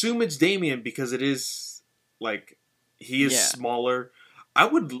would assume it's Damian, because it is he is smaller. I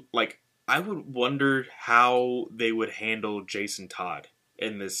would wonder how they would handle Jason Todd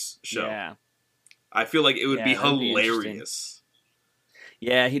in this show. I feel like it would be hilarious.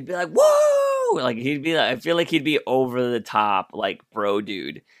 Yeah, he'd be like, "Whoa!" Like he'd be like, I feel like he'd be over the top, like bro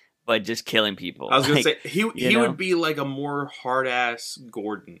dude, but just killing people. I was gonna like, say he would be like a more hard ass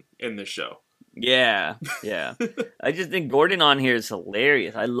Gordon in the show. Yeah. I just think Gordon on here is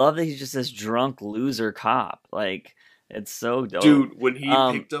hilarious. I love that he's just this drunk loser cop. Like, it's so dope. Dude, when he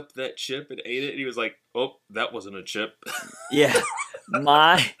picked up that chip and ate it, he was like, "Oh, that wasn't a chip." Yeah.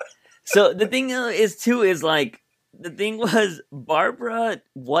 So the thing is like, the thing was, Barbara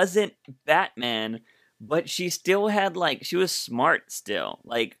wasn't Batman, but she still had, like, she was smart still.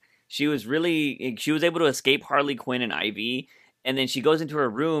 Like, she was able to escape Harley Quinn and Ivy. And then she goes into her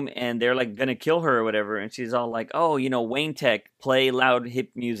room and they're like gonna kill her or whatever. And she's all like, oh, Wayne Tech, play loud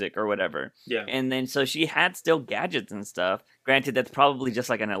hip music or whatever. Yeah. And then so she had still gadgets and stuff. Granted, that's probably just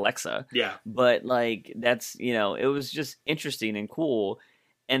like an Alexa. Yeah. But like, that's, it was just interesting and cool.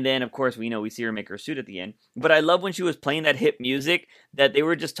 And then, of course, we see her make her suit at the end. But I love when she was playing that hip music that they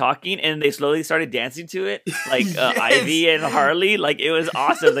were just talking and they slowly started dancing to it. Like yes! Ivy and Harley. Like, it was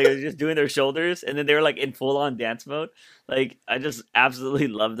awesome. They were just doing their shoulders. And then they were like in full-on dance mode. Like, I just absolutely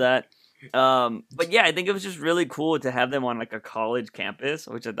love that. But yeah, I think it was just really cool to have them on like a college campus,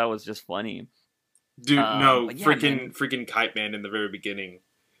 which I thought was just funny. Dude, no, yeah, freaking Kite Man in the very beginning.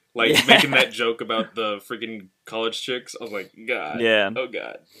 Like, making that joke about the freaking college chicks. I was like, God. Yeah. Oh,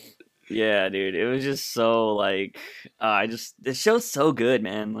 God. Yeah, dude. It was just so, like, this show's so good,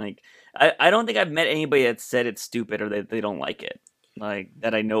 man. Like, I don't think I've met anybody that said it's stupid or that they don't like it. Like,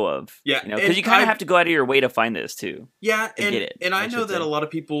 that I know of. Yeah. Because you kind of have to go out of your way to find this, too. Yeah, and I know that a lot of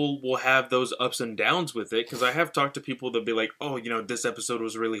people will have those ups and downs with it, because I have talked to people that be like, oh, this episode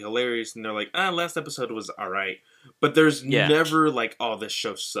was really hilarious, and they're like, last episode was alright. But there's never like, oh, this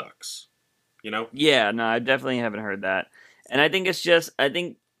show sucks. Yeah, no, I definitely haven't heard that. And I think it's just,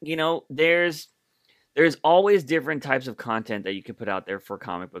 there's always different types of content that you can put out there for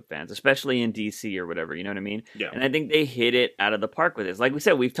comic book fans, especially in DC or whatever, you know what I mean? Yeah. And I think they hit it out of the park with this. Like we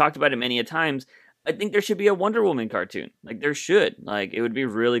said, we've talked about it many a times. I think there should be a Wonder Woman cartoon. Like, there should. Like, it would be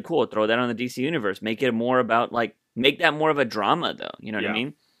really cool. Throw that on the DC Universe. Make it more about, like, make that more of a drama, though. You know what I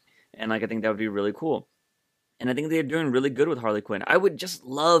mean? And, like, I think that would be really cool. And I think they're doing really good with Harley Quinn. I would just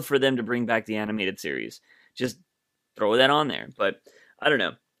love for them to bring back the animated series. Just throw that on there. But, I don't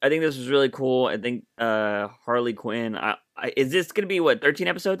know. I think this was really cool. I think Harley Quinn, is this going to be, 13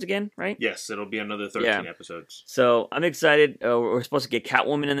 episodes again, right? Yes, it'll be another 13 episodes. So I'm excited. We're supposed to get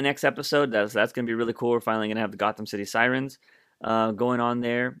Catwoman in the next episode. That's going to be really cool. We're finally going to have the Gotham City Sirens going on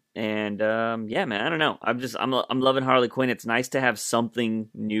there. And yeah, man, I don't know. I'm loving Harley Quinn. It's nice to have something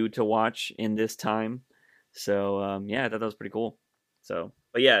new to watch in this time. So yeah, I thought that was pretty cool. So,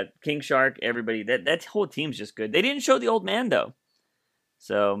 but yeah, King Shark, everybody, that whole team's just good. They didn't show the old man though.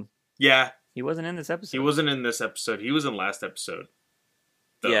 So yeah, he wasn't in this episode. He wasn't in this episode. He was in last episode.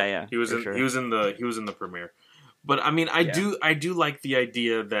 Though. Yeah. He was in. Sure. He was in the premiere. But I mean, I do like the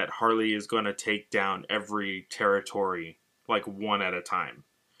idea that Harley is going to take down every territory like one at a time.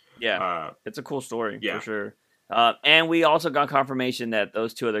 Yeah, it's a cool story for sure. And we also got confirmation that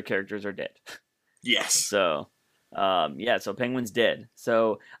those two other characters are dead. Yes. So, so Penguin's dead.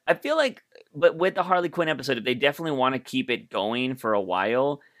 So I feel like, but with the Harley Quinn episode, if they definitely want to keep it going for a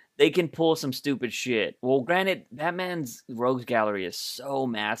while, they can pull some stupid shit. Well, granted, Batman's rogues gallery is so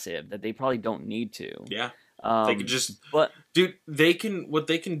massive that they probably don't need to. Yeah. They can just, what they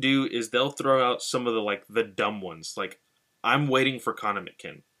can do is they'll throw out some of the dumb ones. Like, I'm waiting for Connor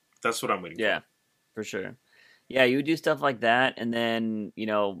McKin. That's what I'm waiting for. Yeah, for sure. Yeah, you do stuff like that, and then,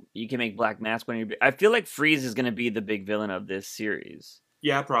 you can make Black Mask when you're... I feel like Freeze is going to be the big villain of this series.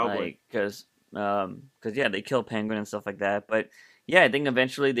 Yeah, probably. Because, they kill Penguin and stuff like that. But, yeah, I think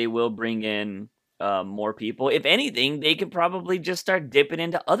eventually they will bring in more people. If anything, they could probably just start dipping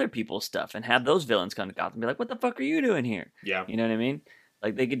into other people's stuff and have those villains come to Gotham and be like, what the fuck are you doing here? Yeah. You know what I mean?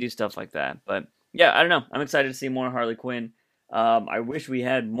 Like, they could do stuff like that. But, yeah, I don't know. I'm excited to see more Harley Quinn. I wish we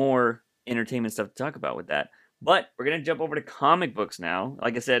had more entertainment stuff to talk about with that. But we're going to jump over to comic books now.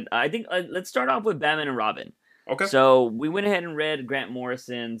 Like I said, I think let's start off with Batman and Robin. Okay. So we went ahead and read Grant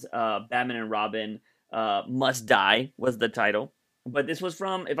Morrison's Batman and Robin Must Die was the title. But this was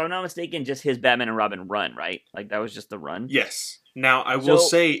from, if I'm not mistaken, just his Batman and Robin run, right? Like, that was just the run? Yes. Now, I will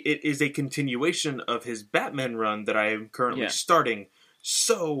say it is a continuation of his Batman run that I am currently starting.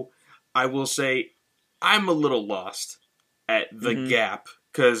 So, I will say I'm a little lost at the gap,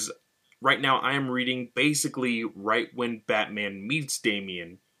 because... right now, I am reading basically right when Batman meets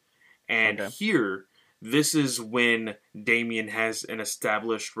Damian. And here, this is when Damian has an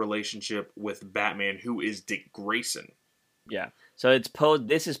established relationship with Batman, who is Dick Grayson. Yeah. So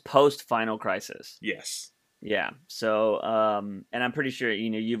this is post Final Crisis. Yes. Yeah. So, and I'm pretty sure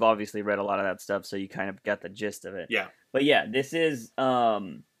you've obviously read a lot of that stuff, so you kind of got the gist of it. Yeah. But yeah, this is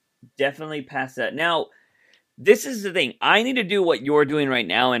definitely past that. Now, this is the thing. I need to do what you're doing right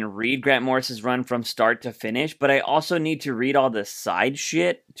now and read Grant Morrison's run from start to finish, but I also need to read all the side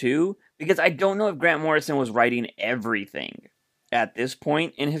shit too, because I don't know if Grant Morrison was writing everything at this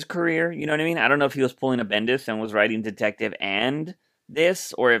point in his career. You know what I mean? I don't know if he was pulling a Bendis and was writing Detective and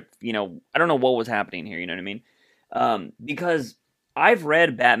this, or if, I don't know what was happening here. You know what I mean? Because I've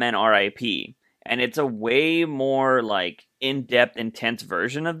read Batman R.I.P., and it's a way more like in-depth, intense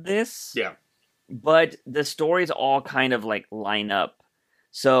version of this. Yeah. But the stories all kind of like line up.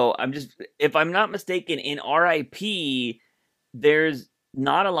 So if I'm not mistaken, in R.I.P., there's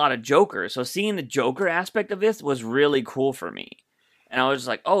not a lot of Joker. So seeing the Joker aspect of this was really cool for me. And I was just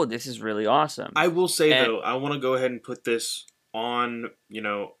like, oh, this is really awesome. I will say, though, I want to go ahead and put this on,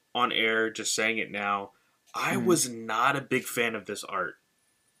 on air, just saying it now. I was not a big fan of this art.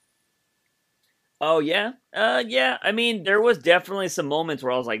 Oh, yeah? Yeah. I mean, there was definitely some moments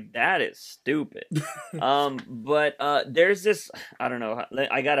where I was like, that is stupid. But there's this, I don't know,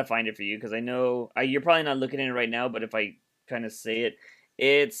 I gotta find it for you, because I know, you're probably not looking at it right now, but if I kind of say it,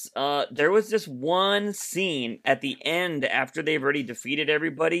 it's, there was this one scene at the end after they've already defeated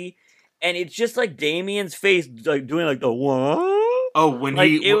everybody, and it's just like Damian's face, like, doing like the, what? Oh,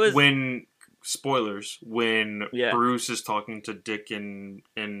 when spoilers, when Bruce is talking to Dick and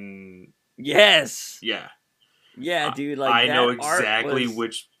yes. Yeah. Yeah, dude. Like, I know exactly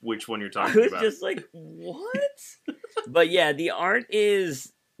which one you're talking about. I was just like, what? But yeah, the art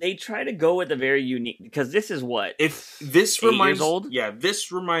is, they try to go with a very unique, because this is what? If this reminds, years old? Yeah,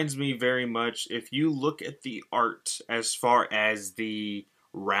 this reminds me very much, if you look at the art as far as the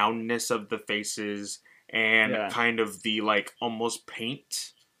roundness of the faces and kind of the like almost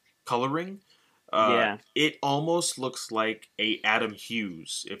paint coloring, it almost looks like a Adam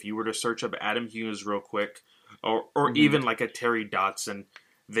Hughes. If you were to search up Adam Hughes real quick, or even like a Terry Dodson,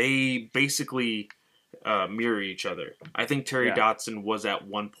 they basically mirror each other. I think Terry Dodson was at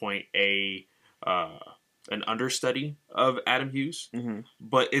one point an understudy of Adam Hughes,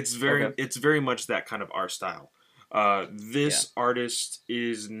 but it's very much that kind of art style. This artist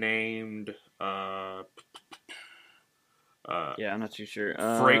is named. I'm not too sure.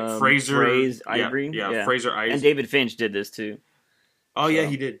 Fraser Ivory. Yeah, Fraser Ivory. And David Finch did this too. Oh, yeah,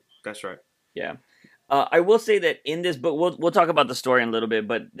 he did. That's right. Yeah. I will say that in this book, we'll talk about the story in a little bit,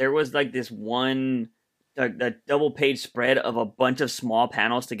 but there was like this one, that double page spread of a bunch of small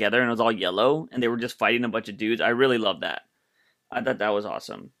panels together, and it was all yellow, and they were just fighting a bunch of dudes. I really loved that. I thought that was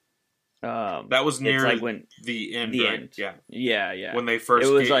awesome. That was near like the end, right? Yeah. When they first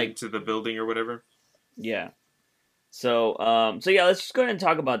came into the building or whatever. Yeah. So yeah, let's just go ahead and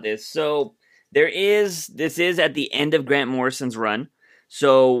talk about this. So this is at the end of Grant Morrison's run.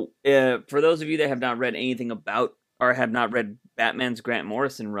 So for those of you that have not read anything about, or have not read Batman's Grant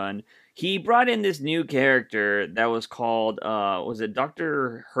Morrison run, he brought in this new character that was called, was it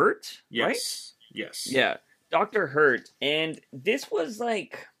Dr. Hurt? Yes. Right? Yes. Yeah, Dr. Hurt. And this was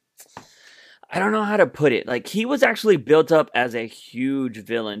like, I don't know how to put it. Like, he was actually built up as a huge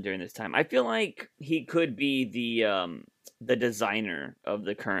villain during this time. I feel like he could be the designer of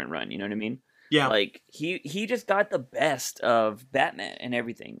the current run. You know what I mean? Yeah. Like, he just got the best of Batman and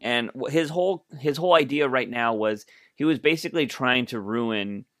everything. And his whole idea right now was he was basically trying to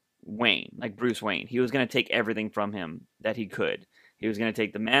ruin Wayne, like Bruce Wayne. He was going to take everything from him that he could. He was going to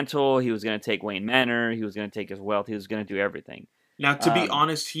take the mantle. He was going to take Wayne Manor. He was going to take his wealth. He was going to do everything. Now, to be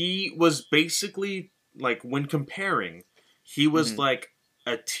honest, he was basically, like, when comparing, he was like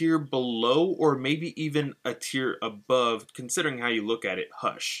a tier below, or maybe even a tier above, considering how you look at it,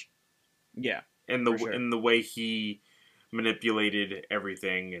 Hush. Yeah. In the way he manipulated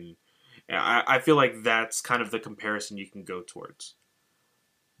everything, and I feel like that's kind of the comparison you can go towards.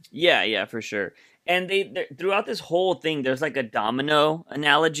 Yeah, for sure. And they throughout this whole thing, there's like a domino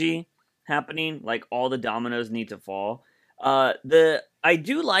analogy happening. Like, all the dominoes need to fall. I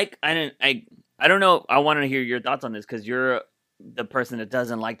do like, I don't know, I want to hear your thoughts on this, because you're the person that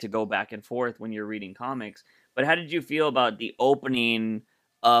doesn't like to go back and forth when you're reading comics, but how did you feel about the opening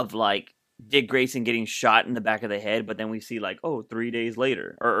of, like, Dick Grayson getting shot in the back of the head, but then we see, like, 3 days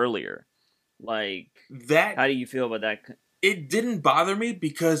later, or earlier, like, that, how do you feel about that? It didn't bother me,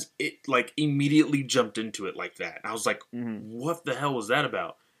 because it, like, immediately jumped into it like that. I was like, what the hell was that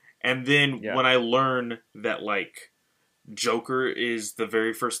about? And then when I learned that, like, Joker is the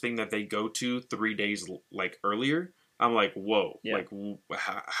very first thing that they go to 3 days like earlier, I'm like, whoa, like,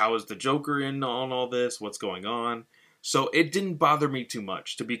 how is the Joker in on all this? What's going on? So it didn't bother me too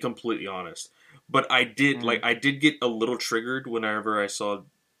much, to be completely honest. But I did get a little triggered whenever I saw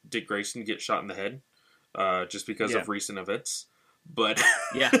Dick Grayson get shot in the head, just because of recent events. But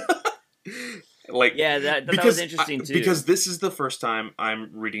yeah, that was interesting too. Because this is the first time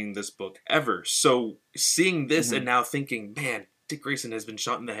I'm reading this book ever, so seeing this and now thinking, man, Dick Grayson has been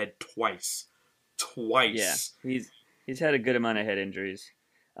shot in the head twice. Yeah, he's had a good amount of head injuries.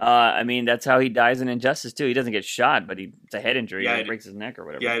 I mean, that's how he dies in Injustice too. He doesn't get shot, but it's a head injury. Yeah, he breaks his neck or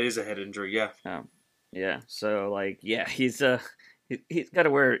whatever. Yeah, it is a head injury. Yeah. Yeah. So he's got to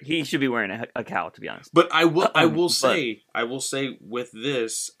wear. He should be wearing a cowl, to be honest. But I will say with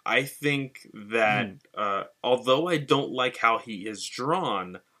this, I think that although I don't like how he is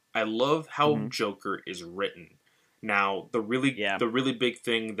drawn, I love how Joker is written. Now, the really big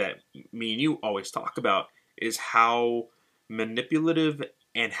thing that me and you always talk about is how manipulative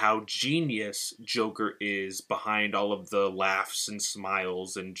and how genius Joker is behind all of the laughs and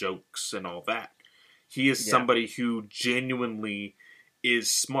smiles and jokes and all that. He is somebody who genuinely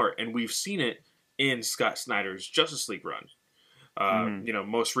is smart, and we've seen it in Scott Snyder's Justice League run.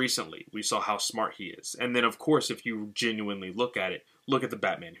 Most recently, we saw how smart he is. And then, of course, if you genuinely look at it, look at the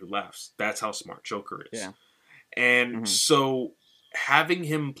Batman Who Laughs. That's how smart Joker is. Yeah. And so having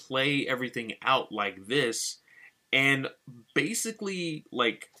him play everything out like this, and basically,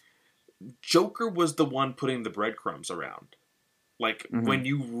 like, Joker was the one putting the breadcrumbs around. Like, when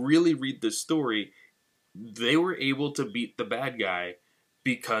you really read this story, they were able to beat the bad guy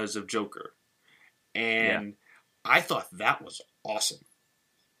because of Joker. And I thought that was awesome.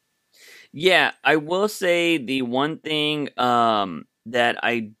 Yeah, I will say the one thing that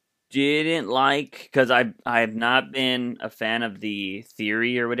I didn't like, because I have not been a fan of the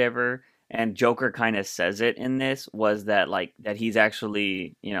theory or whatever, and Joker kind of says it in this, was that that he's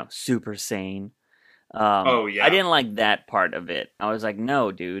actually, super sane. I didn't like that part of it. I was like,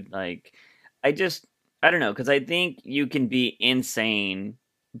 no, dude, like, I don't know, because I think you can be insane,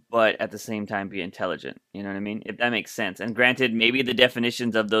 but at the same time be intelligent. You know what I mean? If that makes sense. And granted, maybe the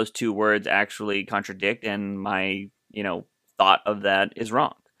definitions of those two words actually contradict, and my, thought of that is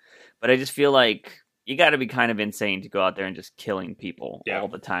wrong. But I just feel like you got to be kind of insane to go out there and just killing people all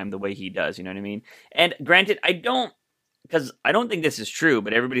the time the way he does. You know what I mean? And granted, because I don't think this is true,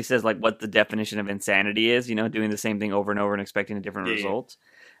 but everybody says what the definition of insanity is, doing the same thing over and over and expecting a different result.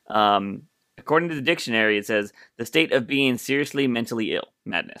 According to the dictionary, it says the state of being seriously mentally ill,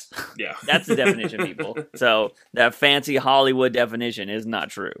 madness. Yeah. That's the definition, people. So that fancy Hollywood definition is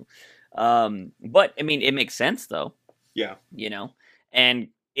not true. But I mean, it makes sense though. Yeah. And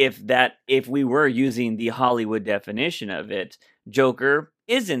if we were using the Hollywood definition of it, Joker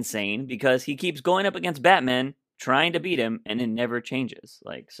is insane because he keeps going up against Batman, trying to beat him, and it never changes.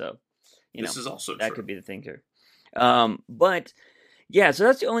 This is also that true. Could be the thing here. But yeah, so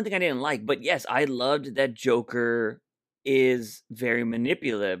that's the only thing I didn't like. But yes, I loved that Joker is very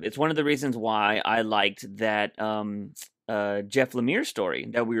manipulative. It's one of the reasons why I liked that Jeff Lemire story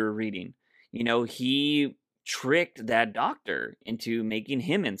that we were reading. He tricked that doctor into making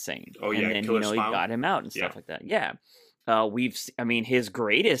him insane. Oh yeah, and then he got him out and stuff like that. Yeah, his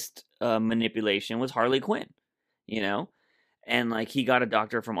greatest manipulation was Harley Quinn. And he got a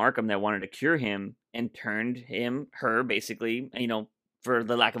doctor from Arkham that wanted to cure him and turned her basically, for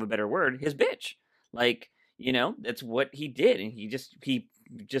the lack of a better word, his bitch. That's what he did, and he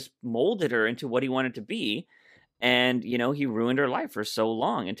just molded her into what he wanted to be, and he ruined her life for so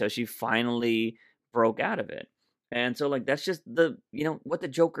long until she finally broke out of it. And so that's just what the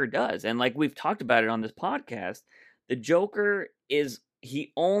Joker does. And we've talked about it on this podcast, the Joker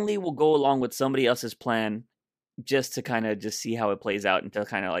he only will go along with somebody else's plan just to kind of just see how it plays out, and to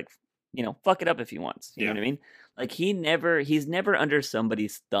kind of fuck it up if he wants. You know what I mean? He's never under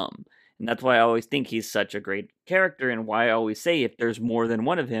somebody's thumb. And that's why I always think he's such a great character, and why I always say if there's more than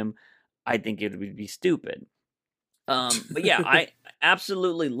one of him, I think it would be stupid. But yeah, I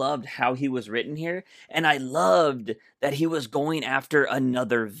absolutely loved how he was written here, and I loved that he was going after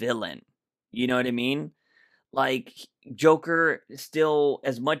another villain. You know what I mean? Joker still,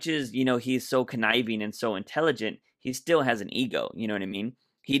 as much as, he's so conniving and so intelligent, he still has an ego. You know what I mean?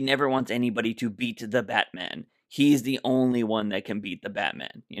 He never wants anybody to beat the Batman. He's the only one that can beat the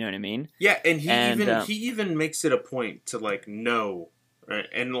Batman. You know what I mean? Yeah, and he even makes it a point to know, right?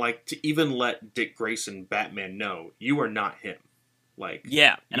 And to even let Dick Grayson Batman know, you are not him.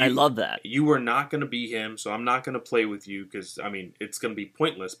 I love that. You are not going to be him, so I'm not going to play with you because it's going to be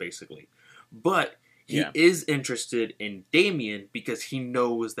pointless basically. But he is interested in Damian because he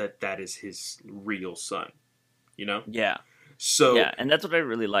knows that is his real son. Yeah. So yeah, and that's what I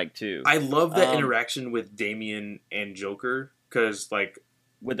really like too. I love that interaction with Damian and Joker because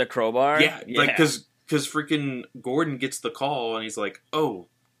with the crowbar. Yeah, like because freaking Gordon gets the call and he's like, oh,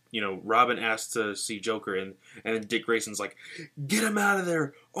 Robin asked to see Joker, and then Dick Grayson's like, get him out of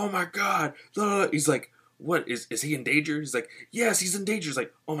there! Oh my god! He's like, what is he in danger? He's like, yes, he's in danger. He's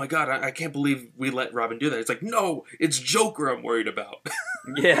like, oh my god, I can't believe we let Robin do that. It's like, no, it's Joker I'm worried about.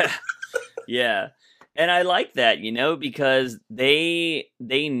 Yeah. And I like that, because they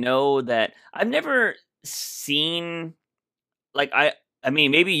know that I've never seen, like, I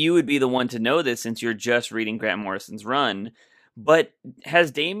mean, maybe you would be the one to know this since you're just reading Grant Morrison's run, but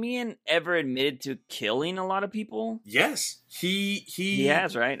has Damian ever admitted to killing a lot of people? Yes, he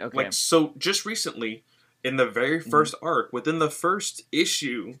has, right? Okay. Like, so just recently, in the very first arc, within the first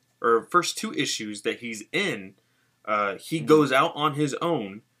issue or first 2 issues that he's in, he goes out on his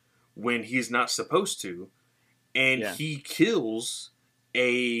own when he's not supposed to, and he kills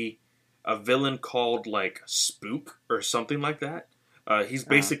a villain called like Spook or something like that. He's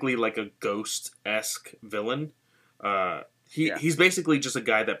basically like a ghost-esque villain. He's basically just a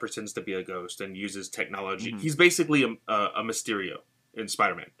guy that pretends to be a ghost and uses technology. He's basically a Mysterio in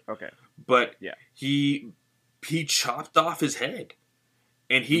Spider-Man. Okay. But he chopped off his head,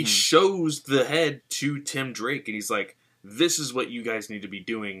 and he shows the head to Tim Drake, and he's like, this is what you guys need to be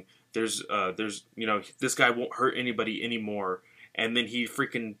doing. There's this guy won't hurt anybody anymore. And then he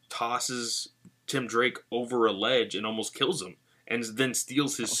freaking tosses Tim Drake over a ledge and almost kills him, and then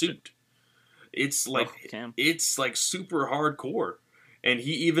steals his suit. It's like it's like super hardcore, and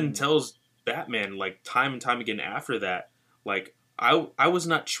he even tells Batman like time and time again after that, like I was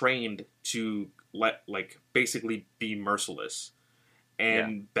not trained to basically be merciless.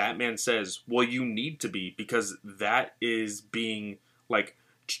 And Batman says, well, you need to be, because that is being like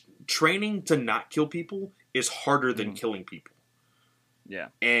training to not kill people is harder than killing people. Yeah.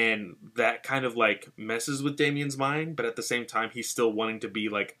 And that kind of like messes with Damian's mind, but at the same time he's still wanting to be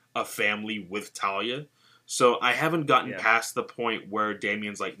like a family with Talia. So I haven't gotten past the point where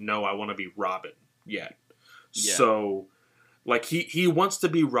Damian's like, no, I want to be Robin yet. Yeah. So like he wants to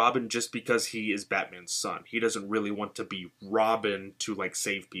be Robin just because he is Batman's son. He doesn't really want to be Robin to like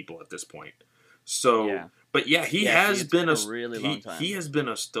save people at this point. So but he has been a really long time. He has been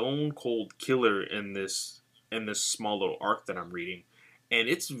a stone cold killer in this small little arc that I'm reading. And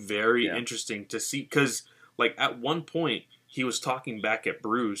it's very interesting to see, because like at one point he was talking back at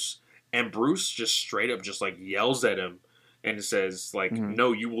Bruce, and Bruce just straight up just like yells at him and says like,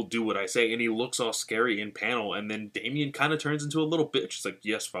 no, you will do what I say. And he looks all scary in panel, and then Damian kind of turns into a little bitch. It's like,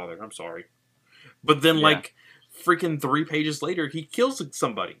 yes, father, I'm sorry. But then like freaking 3 pages later, he kills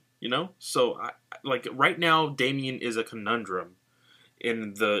somebody, So I like right now, Damian is a conundrum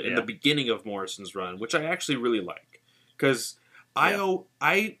in the beginning of Morrison's run, which I actually really like, because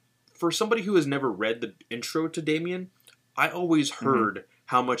I for somebody who has never read the intro to Damian, I always heard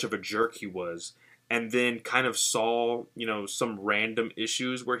how much of a jerk he was, and then kind of saw, some random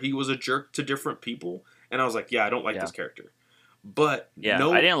issues where he was a jerk to different people, and I was like, I don't like this character. But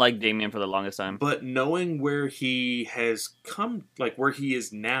I didn't like Damian for the longest time. But knowing where he has come, like where he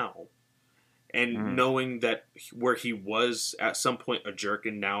is now, and knowing that where he was at some point a jerk,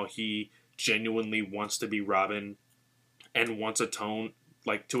 and now he genuinely wants to be Robin and wants to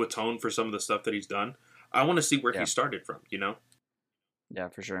atone for some of the stuff that he's done. I want to see where he started from, Yeah,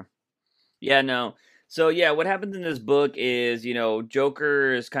 for sure. Yeah, no. So, what happens in this book is,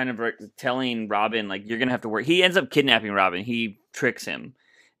 Joker is kind of telling Robin, like, you're going to have to work. He ends up kidnapping Robin. He tricks him.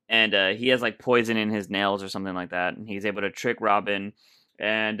 And he has, like, poison in his nails or something like that. And he's able to trick Robin.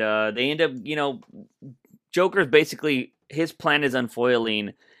 And they end up, Joker's basically, his plan is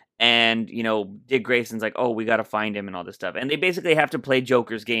unfoiling. And, Dick Grayson's like, oh, we got to find him and all this stuff. And they basically have to play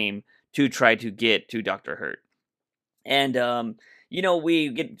Joker's game to try to get to Dr. Hurt. And, we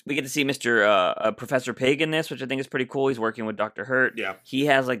get to see Mr. Professor Pig in this, which I think is pretty cool. He's working with Dr. Hurt. Yeah. He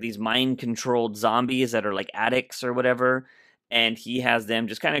has, like, these mind-controlled zombies that are, like, addicts or whatever. And he has them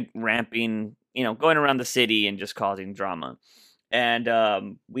just kind of ramping, going around the city and just causing drama.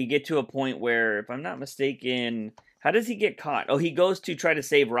 And we get to a point where, if I'm not mistaken... How does he get caught? Oh, he goes to try to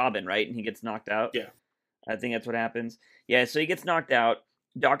save Robin, right? And he gets knocked out? Yeah. I think that's what happens. Yeah, so he gets knocked out.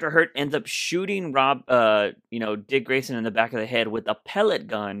 Dr. Hurt ends up shooting Dick Grayson in the back of the head with a pellet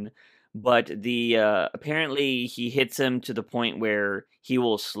gun, but apparently he hits him to the point where he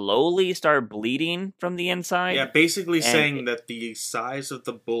will slowly start bleeding from the inside. Yeah, basically saying that the size of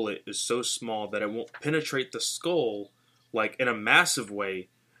the bullet is so small that it won't penetrate the skull, like, in a massive way,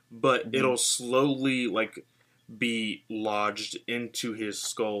 but it'll slowly, like, be lodged into his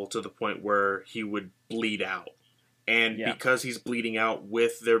skull to the point where he would bleed out. And because he's bleeding out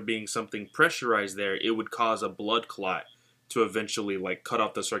with there being something pressurized there, it would cause a blood clot to eventually like cut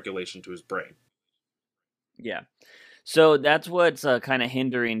off the circulation to his brain. Yeah. So that's what's kind of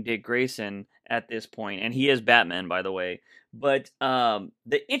hindering Dick Grayson at this point, and he is Batman, by the way. But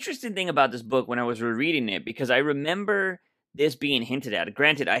the interesting thing about this book when I was rereading it, because I remember this being hinted at.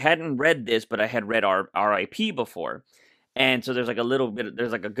 Granted, I hadn't read this, but I had read R.I.P. before, and so there's like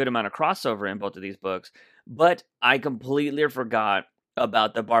a good amount of crossover in both of these books. But I completely forgot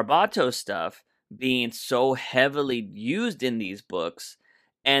about the Barbatos stuff being so heavily used in these books.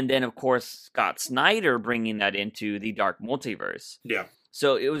 And then, of course, Scott Snyder bringing that into the Dark Multiverse. Yeah.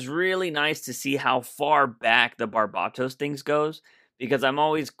 So it was really nice to see how far back the Barbatos things goes, because I'm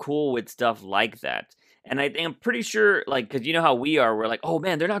always cool with stuff like that. And I'm pretty sure, like, because you know how we are, we're like, oh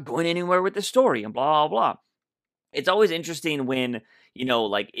man, they're not going anywhere with the story and blah, blah, blah. It's always interesting when,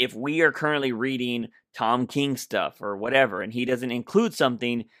 like if we are currently reading Tom King stuff or whatever, and he doesn't include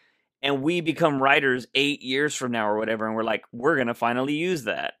something, and we become writers 8 years from now or whatever, and we're like, we're going to finally use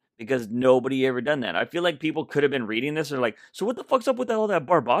that because nobody ever done that. I feel like people could have been reading this and they're like, so what the fuck's up with all that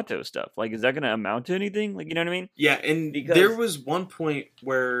Barbatos stuff? Like, is that going to amount to anything? Like, you know what I mean? Yeah, and there was one point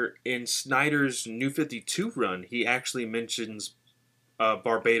where in Snyder's New 52 run, he actually mentions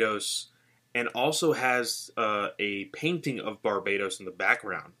Barbatos and also has a painting of Barbatos in the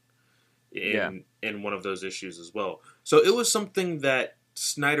background in one of those issues as well. So it was something that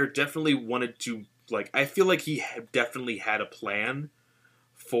Snyder definitely wanted to, like, I feel like he definitely had a plan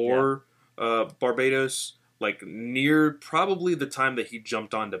for Barbatos, like, near probably the time that he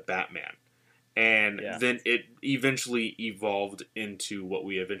jumped onto Batman. And then it eventually evolved into what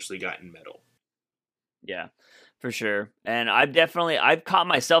we eventually got in Metal. Yeah, for sure. And I've caught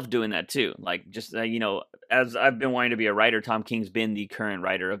myself doing that too. Like, just, as I've been wanting to be a writer, Tom King's been the current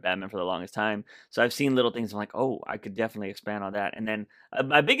writer of Batman for the longest time. So I've seen little things. I'm like, oh, I could definitely expand on that. And then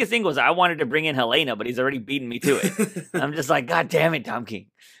my biggest thing was I wanted to bring in Helena, but he's already beaten me to it. I'm just like, God damn it, Tom King.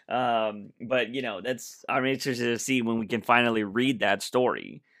 But, I'm interested to see when we can finally read that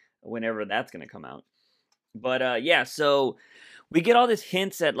story, whenever that's going to come out. But, so we get all these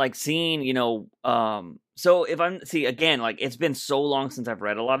hints at, like, seeing, so again, like, it's been so long since I've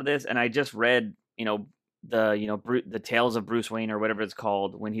read a lot of this, and I just read, the Tales of Bruce Wayne or whatever it's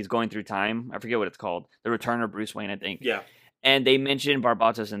called when he's going through time. I forget what it's called. The Return of Bruce Wayne, I think. Yeah. And they mentioned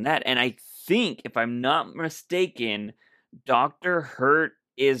Barbatos in that, and I think, if I'm not mistaken, Dr. Hurt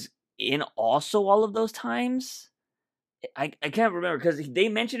is in also all of those times. I can't remember, because they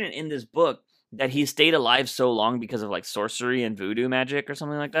mention it in this book that he stayed alive so long because of, like, sorcery and voodoo magic or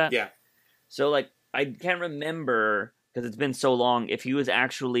something like that. Yeah. So, like, I can't remember, because it's been so long, if he was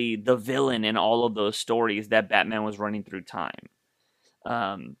actually the villain in all of those stories that Batman was running through time.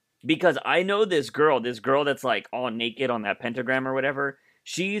 Because I know this girl that's, like, all naked on that pentagram or whatever,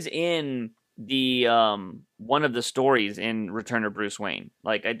 she's in the one of the stories in Return of Bruce Wayne.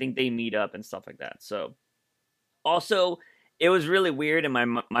 Like, I think they meet up and stuff like that. So, also, it was really weird, and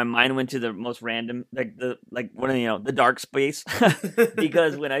my mind went to the most random, the dark space,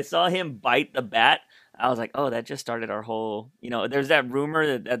 because when I saw him bite the bat, I was like, oh, that just started our whole, there's that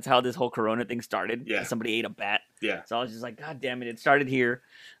rumor that's how this whole Corona thing started. Yeah. Somebody ate a bat. Yeah. So I was just like, God damn it started here.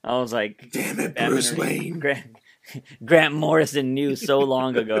 I was like, damn it, Bruce Wayne. Grant Morrison knew so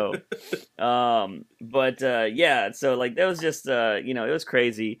long ago. So like, that was just, it was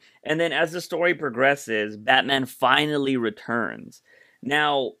crazy. And then as the story progresses, Batman finally returns.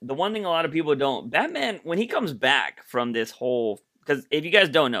 Now, the one thing a lot of people Batman, when he comes back from this whole, because if you guys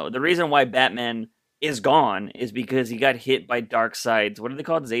don't know, the reason why Batman is gone is because he got hit by Darkseid's, what are they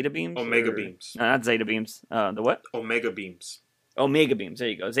called? Zeta beams? Omega beams. No, not Zeta beams. The what? Omega beams. Omega beams. There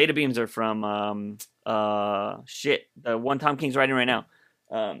you go. Zeta beams are from the one Tom King's writing right now.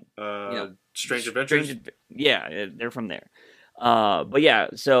 Strange Adventures. They're from there. But yeah,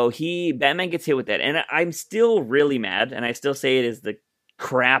 so Batman gets hit with that, and I'm still really mad, and I still say it is the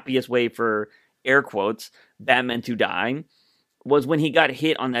crappiest way, for air quotes, Batman to die, was when he got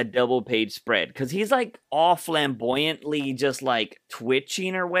hit on that double page spread, because he's like all flamboyantly just like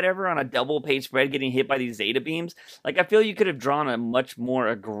twitching or whatever on a double page spread, getting hit by these Zeta beams. Like, I feel you could have drawn a much more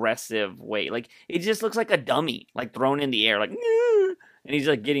aggressive way. Like, it just looks like a dummy, like thrown in the air, like, and he's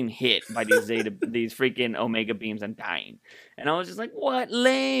like getting hit by these these freaking Omega beams and dying. And I was just like, what?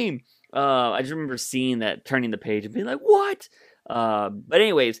 Lame. I just remember seeing that, turning the page and being like, what? But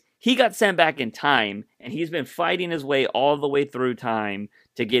anyways, he got sent back in time, and he's been fighting his way all the way through time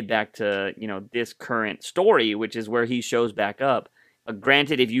to get back to, this current story, which is where he shows back up.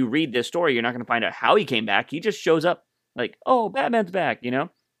 Granted, if you read this story, you're not going to find out how he came back. He just shows up like, oh, Batman's back,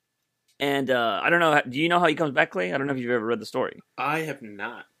 And I don't know, do you know how he comes back, Clay? I don't know if you've ever read the story. I have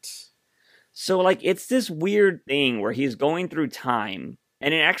not. So like it's this weird thing where he's going through time,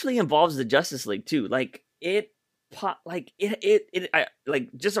 and it actually involves the Justice League too. Like like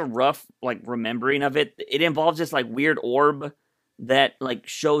just a rough like remembering of it. It involves this like weird orb that like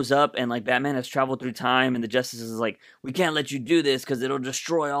shows up, and like Batman has traveled through time, and the Justice is like, we can't let you do this because it'll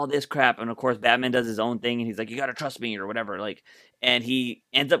destroy all this crap. And of course Batman does his own thing, and he's like, you gotta trust me or whatever, like, and he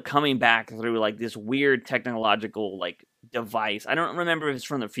ends up coming back through like this weird technological like device. I don't remember if it's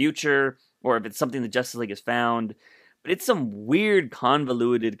from the future or if it's something the Justice League has found, but it's some weird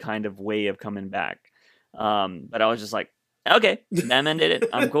convoluted kind of way of coming back. But I was just like, okay, Batman did it,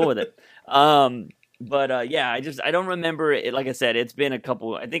 I'm cool with it. But yeah, I don't remember it. Like I said, it's been a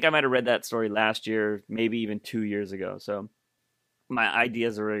couple. I think I might have read that story last year, maybe even 2 years ago. So my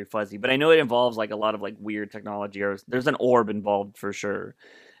ideas are really fuzzy. But I know it involves like a lot of like weird technology, or there's an orb involved for sure.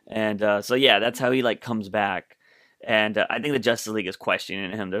 And so yeah, that's how he like comes back. And I think the Justice League is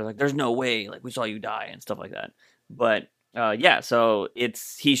questioning him. They're like, "There's no way! Like we saw you die and stuff like that." But yeah, so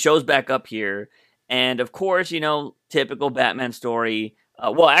he shows back up here, and of course, typical Batman story.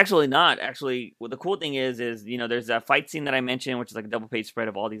 Well, actually not. Actually, what the cool thing is there's that fight scene that I mentioned, which is like a double page spread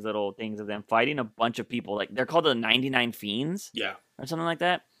of all these little things of them fighting a bunch of people. Like they're called the 99 Fiends, yeah, or something like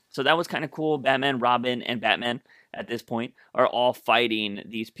that. So that was kind of cool. Batman, Robin, and Batman at this point are all fighting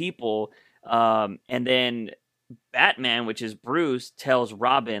these people, and then Batman, which is Bruce, tells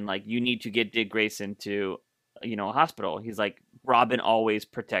Robin like, you need to get Dick Grayson to a hospital. He's like, Robin always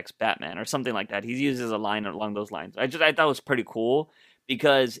protects Batman, or something like that. He uses a line along those lines. I thought it was pretty cool.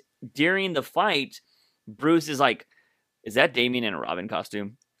 Because during the fight, Bruce is like, is that Damian in a Robin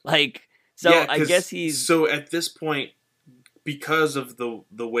costume? Like, so yeah, I guess he's... So at this point, because of the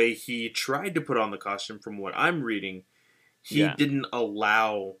way he tried to put on the costume, from what I'm reading, he didn't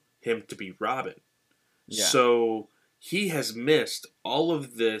allow him to be Robin. Yeah. So he has missed all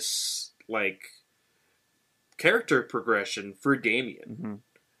of this, like, character progression for Damian. Mm-hmm.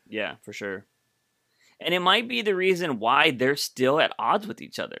 Yeah, for sure. And it might be the reason why they're still at odds with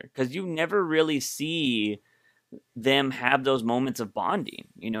each other, because you never really see them have those moments of bonding.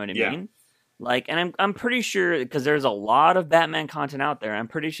 You know what I mean? Like, and I'm pretty sure, because there's a lot of Batman content out there, I'm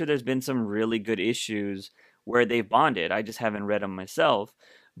pretty sure there's been some really good issues where they've bonded. I just haven't read them myself.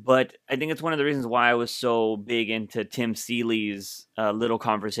 But I think it's one of the reasons why I was so big into Tim Seeley's little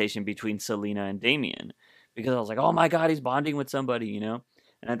conversation between Selina and Damian, because I was like, oh my God, he's bonding with somebody, and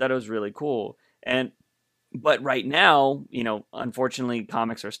I thought it was really cool. But right now, unfortunately,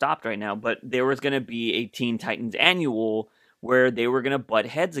 comics are stopped right now. But there was going to be a Teen Titans annual where they were going to butt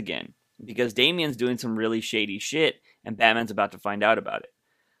heads again, because Damian's doing some really shady shit, and Batman's about to find out about it.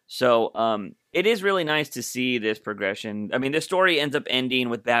 So it is really nice to see this progression. I mean, the story ends up ending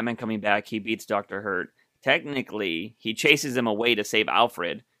with Batman coming back. He beats Dr. Hurt. Technically, he chases him away to save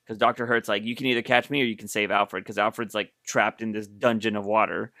Alfred, because Dr. Hurt's like, you can either catch me or you can save Alfred, because Alfred's like trapped in this dungeon of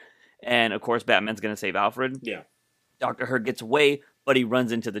water. And, of course, Batman's going to save Alfred. Yeah. Dr. Hurt gets away, but he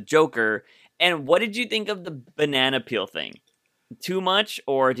runs into the Joker. And what did you think of the banana peel thing? Too much,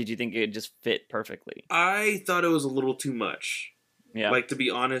 or did you think it just fit perfectly? I thought it was a little too much. Yeah. Like, to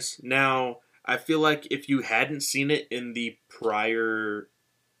be honest. Now, I feel like if you hadn't seen it in the prior...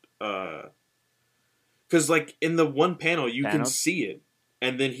 Because, like, in the one panel, you can see it,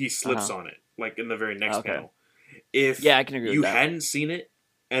 and then he slips on it, like, in the very next panel. If I can agree with you that. hadn't seen it,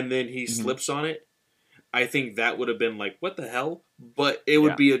 and then he slips on it, I think that would have been like, what the hell? But it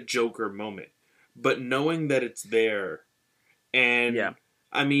would be a Joker moment. But knowing that it's there, and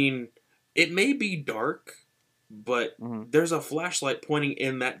I mean, it may be dark, but there's a flashlight pointing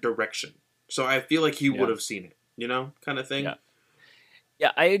in that direction. So I feel like he would have seen it, kind of thing.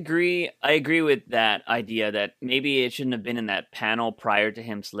 Yeah, I agree. I agree with that idea that maybe it shouldn't have been in that panel prior to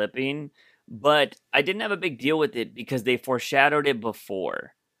him slipping. But I didn't have a big deal with it because they foreshadowed it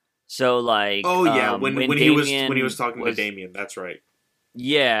before. So like, when he was talking to Damian, that's right.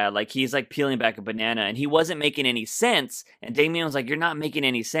 Yeah, like he's like peeling back a banana, and he wasn't making any sense. And Damian was like, "You're not making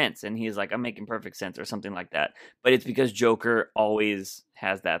any sense," and he's like, "I'm making perfect sense," or something like that. But it's because Joker always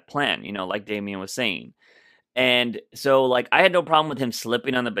has that plan, like Damian was saying. And so like I had no problem with him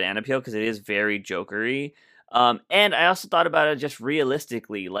slipping on the banana peel because it is very Jokery. And I also thought about it just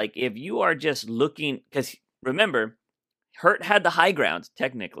realistically, like if you are just looking, because remember, Hurt had the high ground,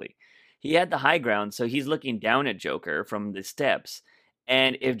 technically. He had the high ground, so he's looking down at Joker from the steps.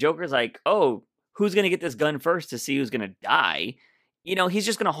 And if Joker's like, oh, who's going to get this gun first to see who's going to die? He's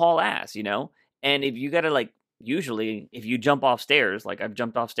just going to haul ass, And if you got to like, usually if you jump off stairs, like I've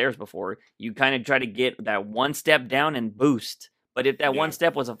jumped off stairs before, you kind of try to get that one step down and boost But if that one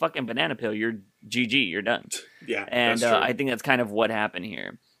step was a fucking banana peel, you're GG, you're done. Yeah, and I think that's kind of what happened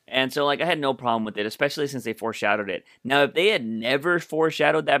here. And so, like, I had no problem with it, especially since they foreshadowed it. Now, if they had never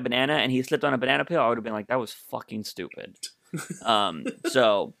foreshadowed that banana and he slipped on a banana peel, I would have been like, that was fucking stupid.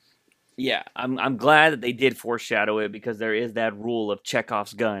 So, yeah, I'm glad that they did foreshadow it, because there is that rule of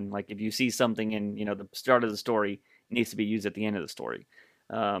Chekhov's gun. Like, if you see something in, the start of the story, it needs to be used at the end of the story.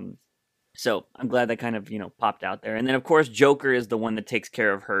 So I'm glad that kind of, popped out there. And then, of course, Joker is the one that takes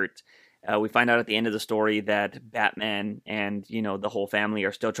care of Hurt. We find out at the end of the story that Batman and, the whole family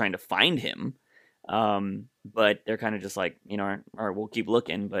are still trying to find him. But they're kind of just like, all right, we'll keep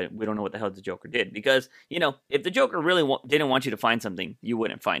looking, but we don't know what the hell the Joker did. Because, if the Joker really didn't want you to find something, you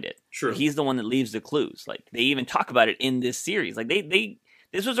wouldn't find it. True. He's the one that leaves the clues. Like, they even talk about it in this series. Like,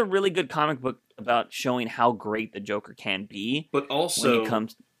 this was a really good comic book about showing how great the Joker can be. But also,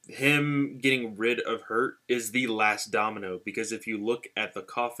 him getting rid of Hurt is the last domino, because if you look at the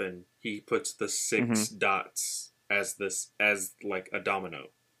coffin, he puts the 6 dots as like a domino.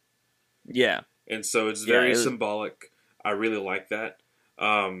 Yeah. And so it's very symbolic. I really like that.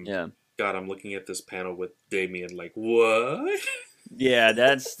 Yeah. God, I'm looking at this panel with Damian like, what? Yeah,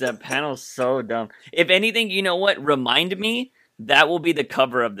 that panel's so dumb. If anything, you know what? Remind me, that will be the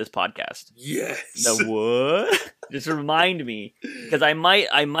cover of this podcast. Yes. The what? Just remind me, because I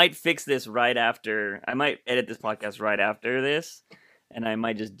might fix this right after. I might edit this podcast right after this, and I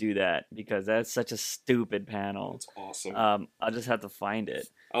might just do that, because that's such a stupid panel. That's awesome. I'll just have to find it.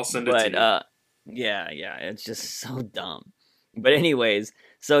 I'll send it to you. Yeah, it's just so dumb. But anyways,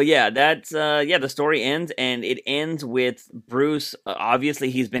 so yeah, that's the story ends, and it ends with Bruce. Obviously,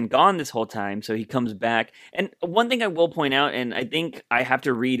 he's been gone this whole time, so he comes back. And one thing I will point out, and I think I have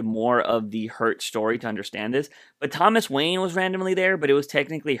to read more of the Hurt story to understand this, but Thomas Wayne was randomly there, but it was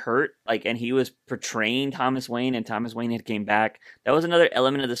technically Hurt, and he was portraying Thomas Wayne, and Thomas Wayne had came back. That was another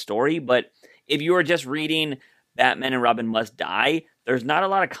element of the story, but if you were just reading Batman and Robin Must Die, there's not a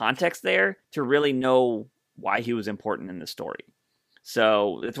lot of context there to really know why he was important in the story.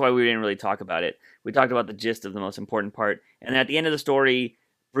 So that's why we didn't really talk about it. We talked about the gist of the most important part. And at the end of the story,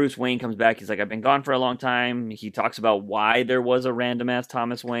 Bruce Wayne comes back. He's like, I've been gone for a long time. He talks about why there was a random-ass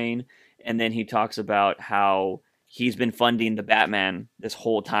Thomas Wayne. And then he talks about how he's been funding the Batman this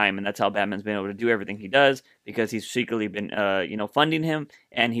whole time. And that's how Batman's been able to do everything he does, because he's secretly been, funding him.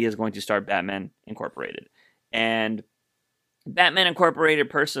 And he is going to start Batman Incorporated. And Batman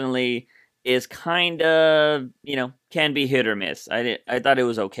Incorporated, personally, is kind of, can be hit or miss. I thought it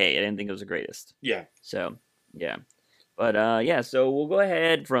was okay. I didn't think it was the greatest. Yeah. So, yeah. But, so we'll go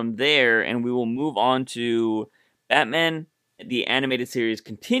ahead from there, and we will move on to Batman, the Animated Series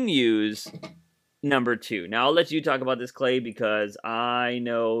Continues, number 2. Now, I'll let you talk about this, Clay, because I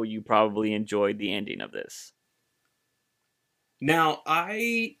know you probably enjoyed the ending of this. Now,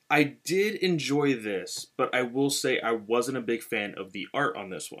 I did enjoy this, but I will say I wasn't a big fan of the art on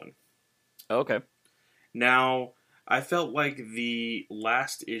this one. Okay. Now, I felt like the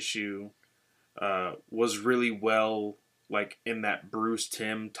last issue was really well, in that Bruce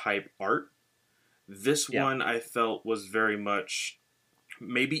Timm type art. This one I felt was very much,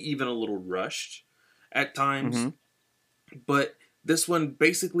 maybe even a little rushed at times. Mm-hmm. But this one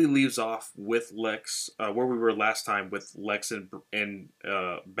basically leaves off with Lex, where we were last time, with Lex and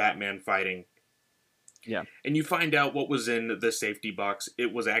Batman fighting. Yeah. And you find out what was in the safety box.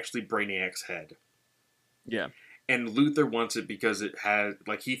 It was actually Brainiac's head. Yeah. And Luthor wants it because it has,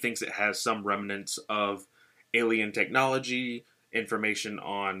 he thinks it has some remnants of alien technology, information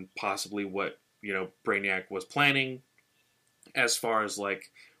on possibly what, Brainiac was planning, as far as,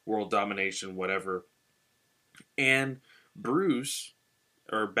 world domination, whatever. And Bruce,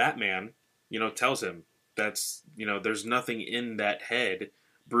 or Batman, tells him that's, there's nothing in that head.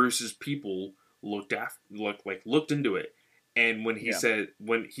 Bruce's people looked into it. And when he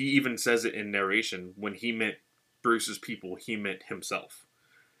when he even says it in narration, when he meant Bruce's people, he meant himself.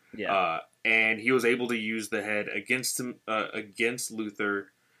 Yeah. And he was able to use the head against him, against Luthor,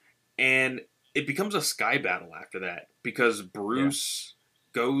 and it becomes a sky battle after that, because Bruce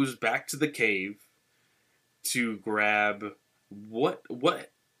goes back to the cave to grab what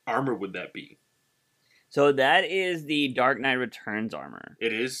armor would that be? So that is the Dark Knight Returns armor.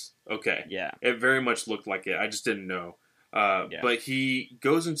 It is? Okay. Yeah. It very much looked like it. I just didn't know. But he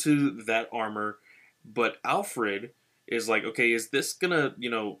goes into that armor, but Alfred is like, okay, is this gonna,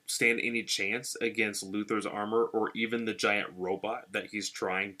 stand any chance against Luthor's armor, or even the giant robot that he's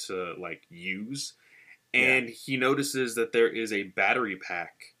trying to, use? And he notices that there is a battery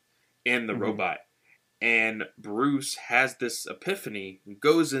pack in the robot. And Bruce has this epiphany,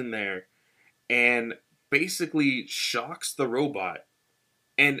 goes in there, and basically shocks the robot.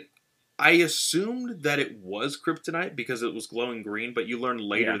 And I assumed that it was kryptonite because it was glowing green, but you learn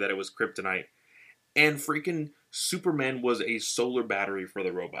later that it was kryptonite. And freaking Superman was a solar battery for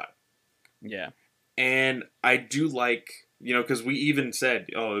the robot. Yeah. And I do like, because we even said,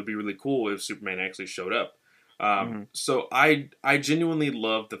 oh, it would be really cool if Superman actually showed up. So I genuinely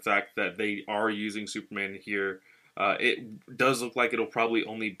love the fact that they are using Superman here. It does look like it'll probably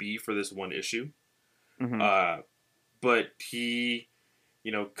only be for this one issue. But he,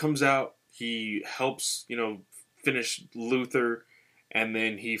 comes out, he helps, finish Luthor, and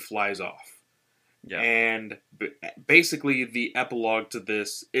then he flies off. Yeah. And basically the epilogue to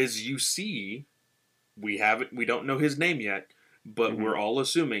this is you see, we don't know his name yet, but we're all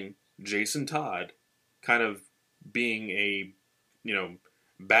assuming Jason Todd kind of being a,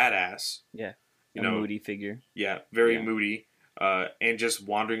 badass. Yeah. A moody figure. Yeah, very moody. And just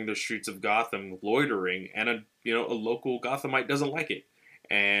wandering the streets of Gotham, loitering, and a local Gothamite doesn't like it.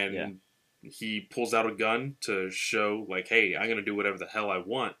 And he pulls out a gun to show, like, hey, I'm going to do whatever the hell I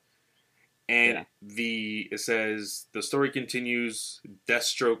want. And it says, the story continues,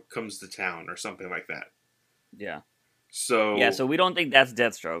 Deathstroke comes to town, or something like that. Yeah. So we don't think that's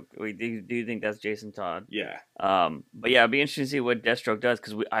Deathstroke. We do think that's Jason Todd. Yeah. But yeah, it'd be interesting to see what Deathstroke does,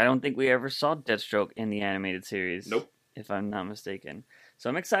 because I don't think we ever saw Deathstroke in the animated series. Nope. If I'm not mistaken. So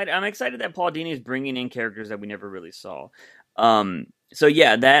I'm excited. I'm excited that Paul Dini is bringing in characters that we never really saw. So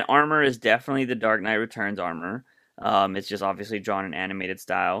yeah, that armor is definitely the Dark Knight Returns armor. It's just obviously drawn in animated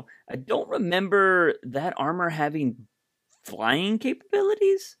style. I don't remember that armor having flying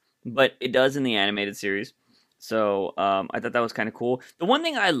capabilities, but it does in the animated series. So I thought that was kind of cool. The one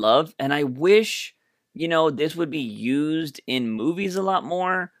thing I love, and I wish, this would be used in movies a lot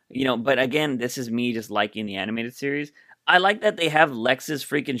more, but again, this is me just liking the animated series. I like that they have Lex's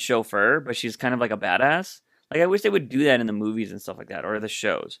freaking chauffeur, but she's kind of like a badass. Like, I wish they would do that in the movies and stuff like that, or the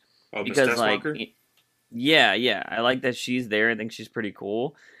shows. Oh, because, like, yeah, I like that she's there. I think she's pretty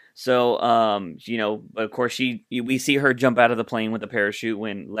cool. So, of course, we see her jump out of the plane with a parachute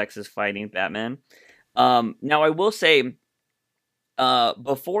when Lex is fighting Batman. Now, I will say,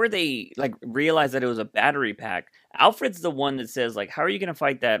 before they, like, realize that it was a battery pack, Alfred's the one that says, like, how are you going to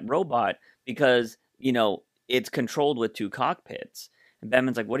fight that robot? Because, it's controlled with 2 cockpits. And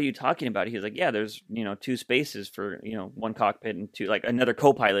Batman's like, what are you talking about? He's like, yeah, there's, 2 spaces for, 1 cockpit and 2, like, another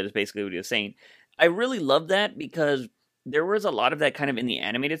co-pilot is basically what he was saying. I really love that because there was a lot of that kind of in the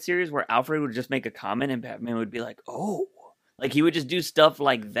animated series where Alfred would just make a comment and Batman would be like, oh. Like, he would just do stuff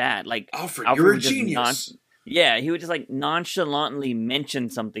like that. Like, Alfred you're a genius. He would just, like, nonchalantly mention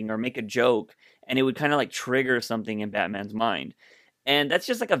something or make a joke, and it would kind of, like, trigger something in Batman's mind. And that's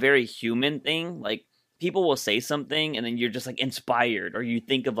just, like, a very human thing. Like, people will say something and then you're just like inspired or you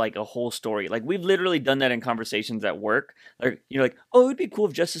think of like a whole story. Like we've literally done that in conversations at work. Like you're like, oh, it'd be cool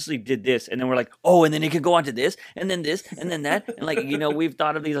if Justice League did this. And then we're like, oh, and then it could go on to this and then that. And like, we've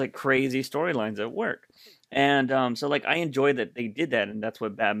thought of these like crazy storylines at work. And so like I enjoy that they did that. And that's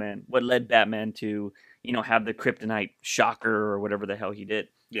what led Batman to, have the kryptonite shocker or whatever the hell he did.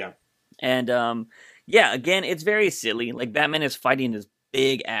 Yeah. And again, it's very silly. Like Batman is fighting this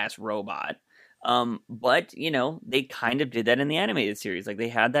big ass robot. But they kind of did that in the animated series. Like they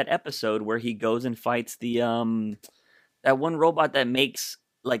had that episode where he goes and fights the that one robot that makes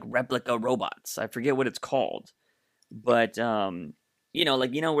like replica robots. I forget what it's called, but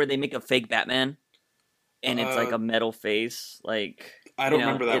where they make a fake Batman and it's like a metal face. Like I don't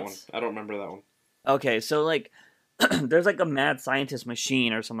remember that one. I don't remember that one. Okay, so like there's like a mad scientist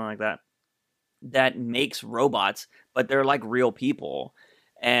machine or something like that makes robots, but they're like real people.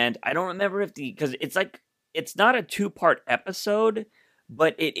 And I don't remember because it's like, it's not a 2-part episode,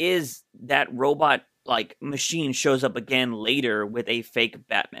 but it is that robot like machine shows up again later with a fake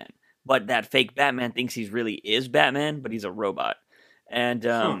Batman. But that fake Batman thinks he really is Batman, but he's a robot. And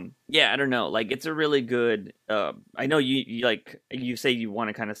I don't know. Like it's a really good. I know you say you want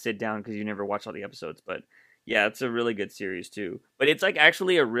to kind of sit down because you never watched all the episodes, but yeah, it's a really good series too. But it's like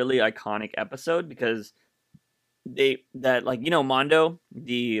actually a really iconic episode because Mondo,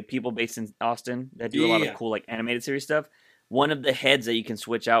 the people based in Austin that do a lot of cool like animated series stuff. One of the heads that you can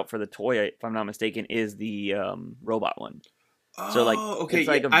switch out for the toy, if I'm not mistaken, is the robot one. Oh, so like, okay. It's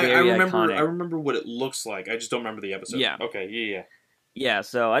like a very iconic. I remember what it looks like. I just don't remember the episode. Yeah. Okay. Yeah. Yeah.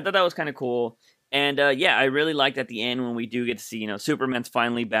 So I thought that was kind of cool, and I really liked at the end when we do get to see Superman's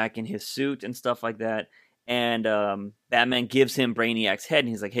finally back in his suit and stuff like that. and Batman gives him Brainiac's head, and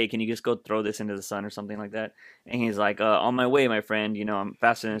he's like, "Hey, can you just go throw this into the sun or something like that?" And he's like, "On my way, my friend. I'm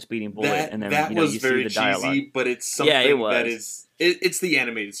faster than a speeding bullet." And then that was you very see the dialogue. cheesy, but it's something that is it's the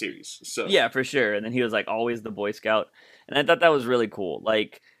animated series, so yeah, for sure. And then he was like, "Always the Boy Scout," and I thought that was really cool.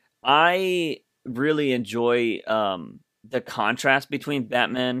 Like, I really enjoy the contrast between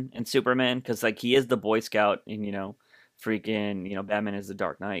Batman and Superman because like he is the Boy Scout, and freaking Batman is the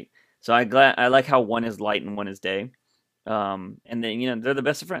Dark Knight. So I like how one is light and one is day. And then they're the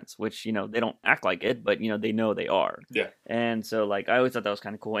best of friends, which they don't act like it, but they know they are. Yeah. And so like I always thought that was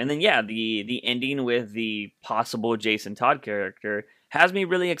kind of cool. And then the ending with the possible Jason Todd character has me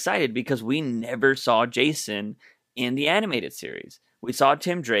really excited because we never saw Jason in the animated series. We saw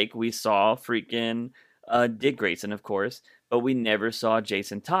Tim Drake, we saw freaking Dick Grayson, of course, but we never saw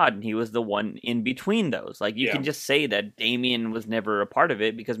Jason Todd, and he was the one in between those. Like, you can just say that Damian was never a part of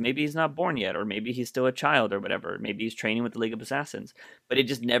it because maybe he's not born yet, or maybe he's still a child, or whatever. Maybe he's training with the League of Assassins. But it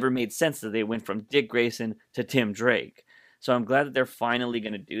just never made sense that they went from Dick Grayson to Tim Drake. So I'm glad that they're finally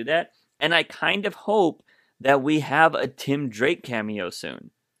going to do that. And I kind of hope that we have a Tim Drake cameo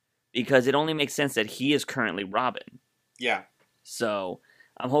soon, because it only makes sense that he is currently Robin. Yeah. So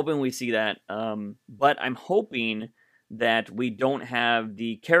I'm hoping we see that. But I'm hoping that we don't have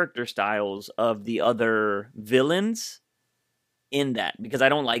the character styles of the other villains in that, because I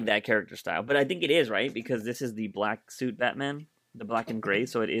don't like that character style. But I think it is, right? Because this is the black suit Batman, the black and gray,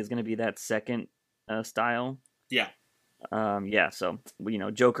 so it is going to be that second style. Yeah. So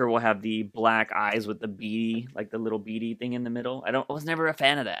Joker will have the black eyes with the beady, like the little beady thing in the middle. I was never a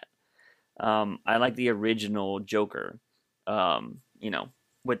fan of that. I like the original Joker.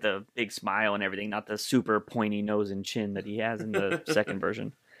 With the big smile and everything, not the super pointy nose and chin that he has in the second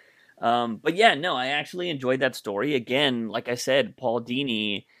version. But yeah, no, I actually enjoyed that story. Again, like I said, Paul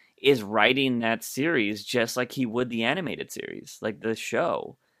Dini is writing that series just like he would the animated series, like the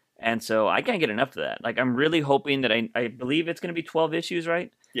show. And so I can't get enough of that. Like, I'm really hoping that I believe it's going to be 12 issues,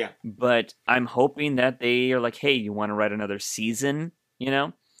 right? Yeah. But I'm hoping that they are like, hey, you want to write another season, Yeah.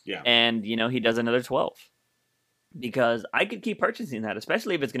 And, he does another 12. Because I could keep purchasing that,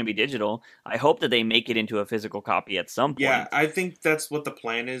 especially if it's going to be digital. I hope that they make it into a physical copy at some point. Yeah, I think that's what the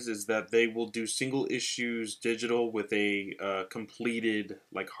plan is that they will do single issues digital with a completed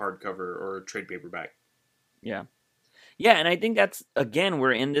like hardcover or trade paperback. Yeah. Yeah, and I think that's, again,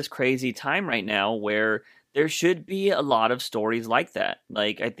 we're in this crazy time right now where there should be a lot of stories like that.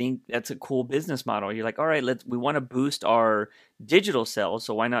 Like, I think that's a cool business model. You're like, all right, we want to boost our digital sales,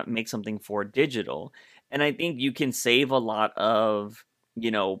 so why not make something for digital? And I think you can save a lot of,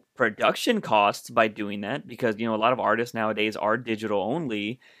 production costs by doing that, because, a lot of artists nowadays are digital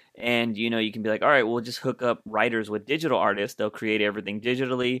only. And, you can be like, all right, we'll just hook up writers with digital artists. They'll create everything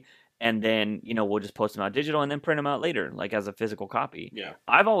digitally. And then, we'll just post them out digital and then print them out later, like as a physical copy. Yeah.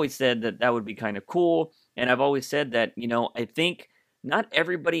 I've always said that would be kind of cool. And I've always said that, I think not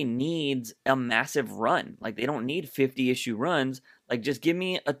everybody needs a massive run. Like, they don't need 50-issue runs. Like, just give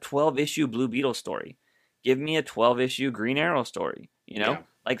me a 12-issue Blue Beetle story. Give me a 12-issue Green Arrow story,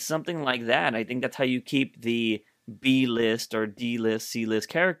 Like something like that. I think that's how you keep the B-list or D-list, C-list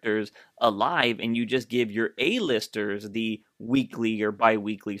characters alive, and you just give your A-listers the weekly or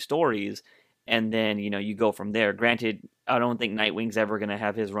bi-weekly stories, and then, you go from there. Granted, I don't think Nightwing's ever going to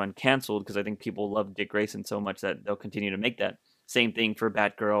have his run canceled, because I think people love Dick Grayson so much that they'll continue to make that. Same thing for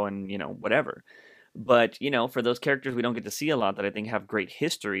Batgirl and, whatever. But, for those characters we don't get to see a lot that I think have great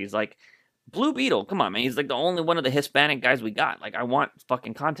histories, like Blue Beetle, come on, man. He's like the only one of the Hispanic guys we got. Like, I want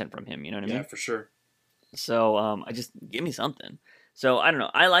fucking content from him, you know what I mean? Yeah, for sure. So, I just, give me something. So, I don't know.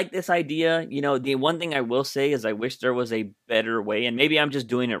 I like this idea. The one thing I will say is I wish there was a better way, and maybe I'm just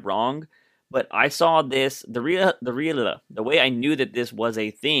doing it wrong, but I saw this, the way I knew that this was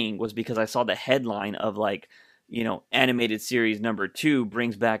a thing was because I saw the headline of, like, animated series number 2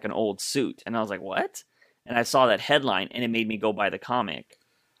 brings back an old suit. And I was like, what? And I saw that headline, and it made me go buy the comic.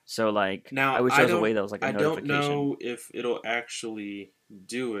 So, like, now, I wish there was a way that was like a notification. I don't know if it'll actually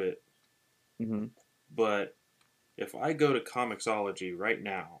do it, but if I go to Comixology right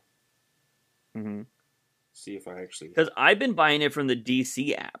now, see if I actually... Because I've been buying it from the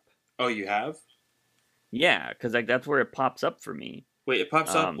DC app. Oh, you have? Yeah, because like that's where it pops up for me. Wait, it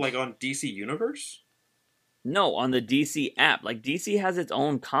pops up like on DC Universe? No, on the DC app. Like, DC has its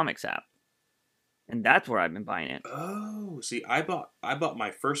own comics app. And that's where I've been buying it. Oh, see, I bought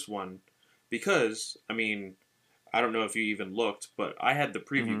my first one because, I mean, I don't know if you even looked, but I had the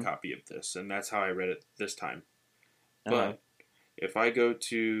preview copy of this, and that's how I read it this time. But if I go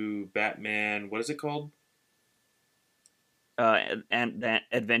to Batman, what is it called? And that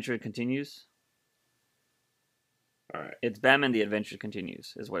Adventure Continues? All right. It's Batman: The Adventure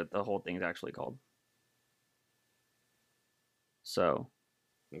Continues is what the whole thing is actually called. So,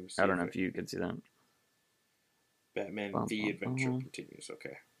 I don't know if you can see that. Batman: The Adventure Continues.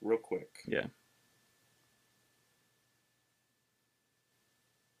 Okay, real quick. Yeah.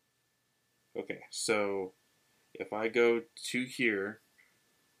 Okay, so if I go to here.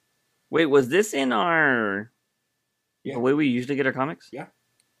 Wait, was this in the way we usually get our comics? Yeah.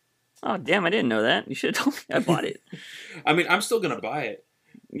 Oh, damn, I didn't know that. You should have told me. I bought it. I mean, I'm still going to buy it.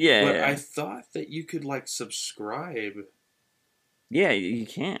 Yeah. But I thought that you could, subscribe. Yeah, you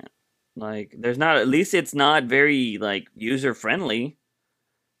can't. There's not, at least it's not very, user-friendly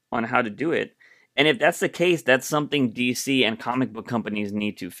on how to do it. And if that's the case, that's something DC and comic book companies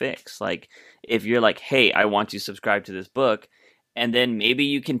need to fix. If you're like, hey, I want you to subscribe to this book, and then maybe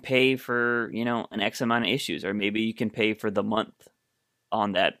you can pay for, an X amount of issues, or maybe you can pay for the month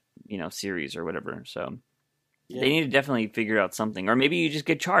on that, series or whatever. So they need to definitely figure out something. Or maybe you just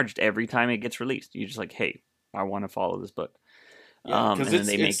get charged every time it gets released. You're just like, hey, I want to follow this book. Yeah, because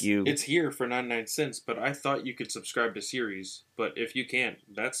it's here for 99 cents, but I thought you could subscribe to series. But if you can't,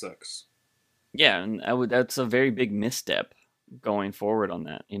 that sucks. Yeah, and that's a very big misstep going forward on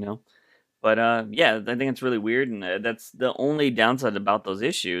that, But yeah, I think it's really weird, and that's the only downside about those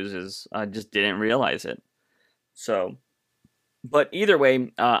issues is I just didn't realize it. So, but either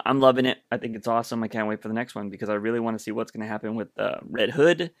way, I'm loving it. I think it's awesome. I can't wait for the next one because I really want to see what's going to happen with Red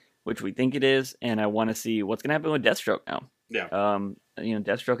Hood, which we think it is, and I want to see what's going to happen with Deathstroke now. Yeah.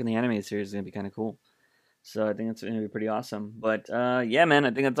 Deathstroke in the animated series is going to be kind of cool. So I think it's going to be pretty awesome. But yeah, man,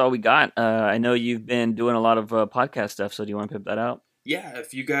 I think that's all we got. I know you've been doing a lot of podcast stuff, so do you want to pimp that out? Yeah,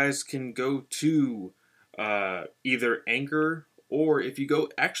 if you guys can go to either Anchor or if you go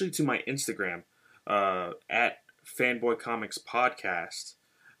actually to my Instagram at Fanboy Comics Podcast,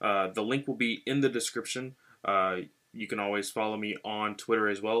 the link will be in the description. You can always follow me on Twitter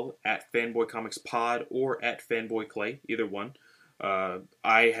as well at Fanboy Comics Pod or at Fanboy Clay, either one.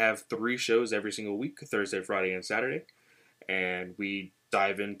 I have 3 shows every single week, Thursday, Friday, and Saturday. And we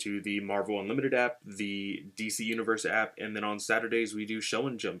dive into the Marvel Unlimited app, the DC Universe app, and then on Saturdays we do Show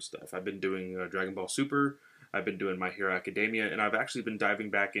and Jump stuff. I've been doing Dragon Ball Super, I've been doing My Hero Academia, and I've actually been diving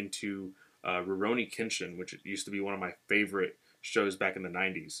back into Rurouni Kenshin, which used to be one of my favorite shows back in the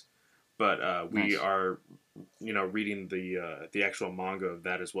 90s. But we are, reading the actual manga of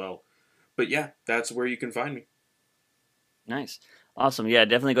that as well. But yeah, that's where you can find me. Nice. Awesome. Yeah,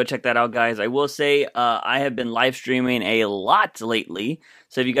 definitely go check that out, guys. I will say I have been live streaming a lot lately.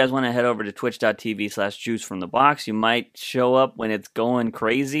 So if you guys want to head over to twitch.tv/juicefromthebox, you might show up when it's going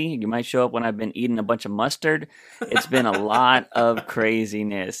crazy. You might show up when I've been eating a bunch of mustard. It's been a lot of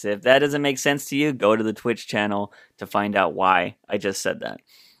craziness. If that doesn't make sense to you, go to the Twitch channel to find out why I just said that.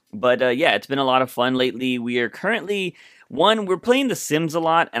 But yeah, it's been a lot of fun lately. We are currently... we're playing The Sims a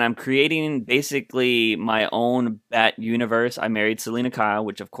lot, and I'm creating basically my own Bat universe. I married Selena Kyle,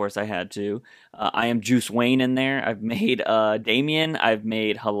 which of course I had to. I am Juice Wayne in there. I've made Damian. I've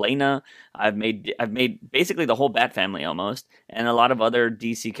made Helena. I've made basically the whole Bat family almost, and a lot of other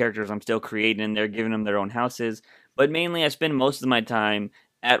DC characters I'm still creating in there, giving them their own houses. But mainly I spend most of my time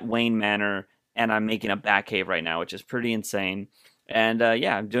at Wayne Manor, and I'm making a Bat cave right now, which is pretty insane. And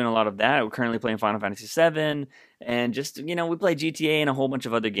yeah, I'm doing a lot of that. We're currently playing Final Fantasy VII, and just we play GTA and a whole bunch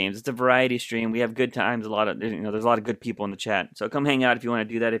of other games. It's a variety stream. We have good times. There's a lot of good people in the chat. So come hang out if you want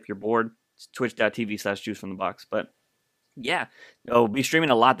to do that. If you're bored, it's twitch.tv/juicefromthebox. But yeah, I'll be streaming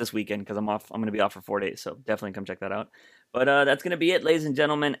a lot this weekend because I'm off. I'm going to be off for 4 days, so definitely come check that out. But that's going to be it, ladies and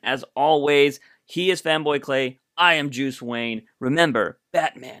gentlemen. As always, he is Fanboy Clay. I am Juice Wayne. Remember,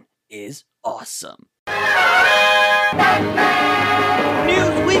 Batman is awesome. Batman!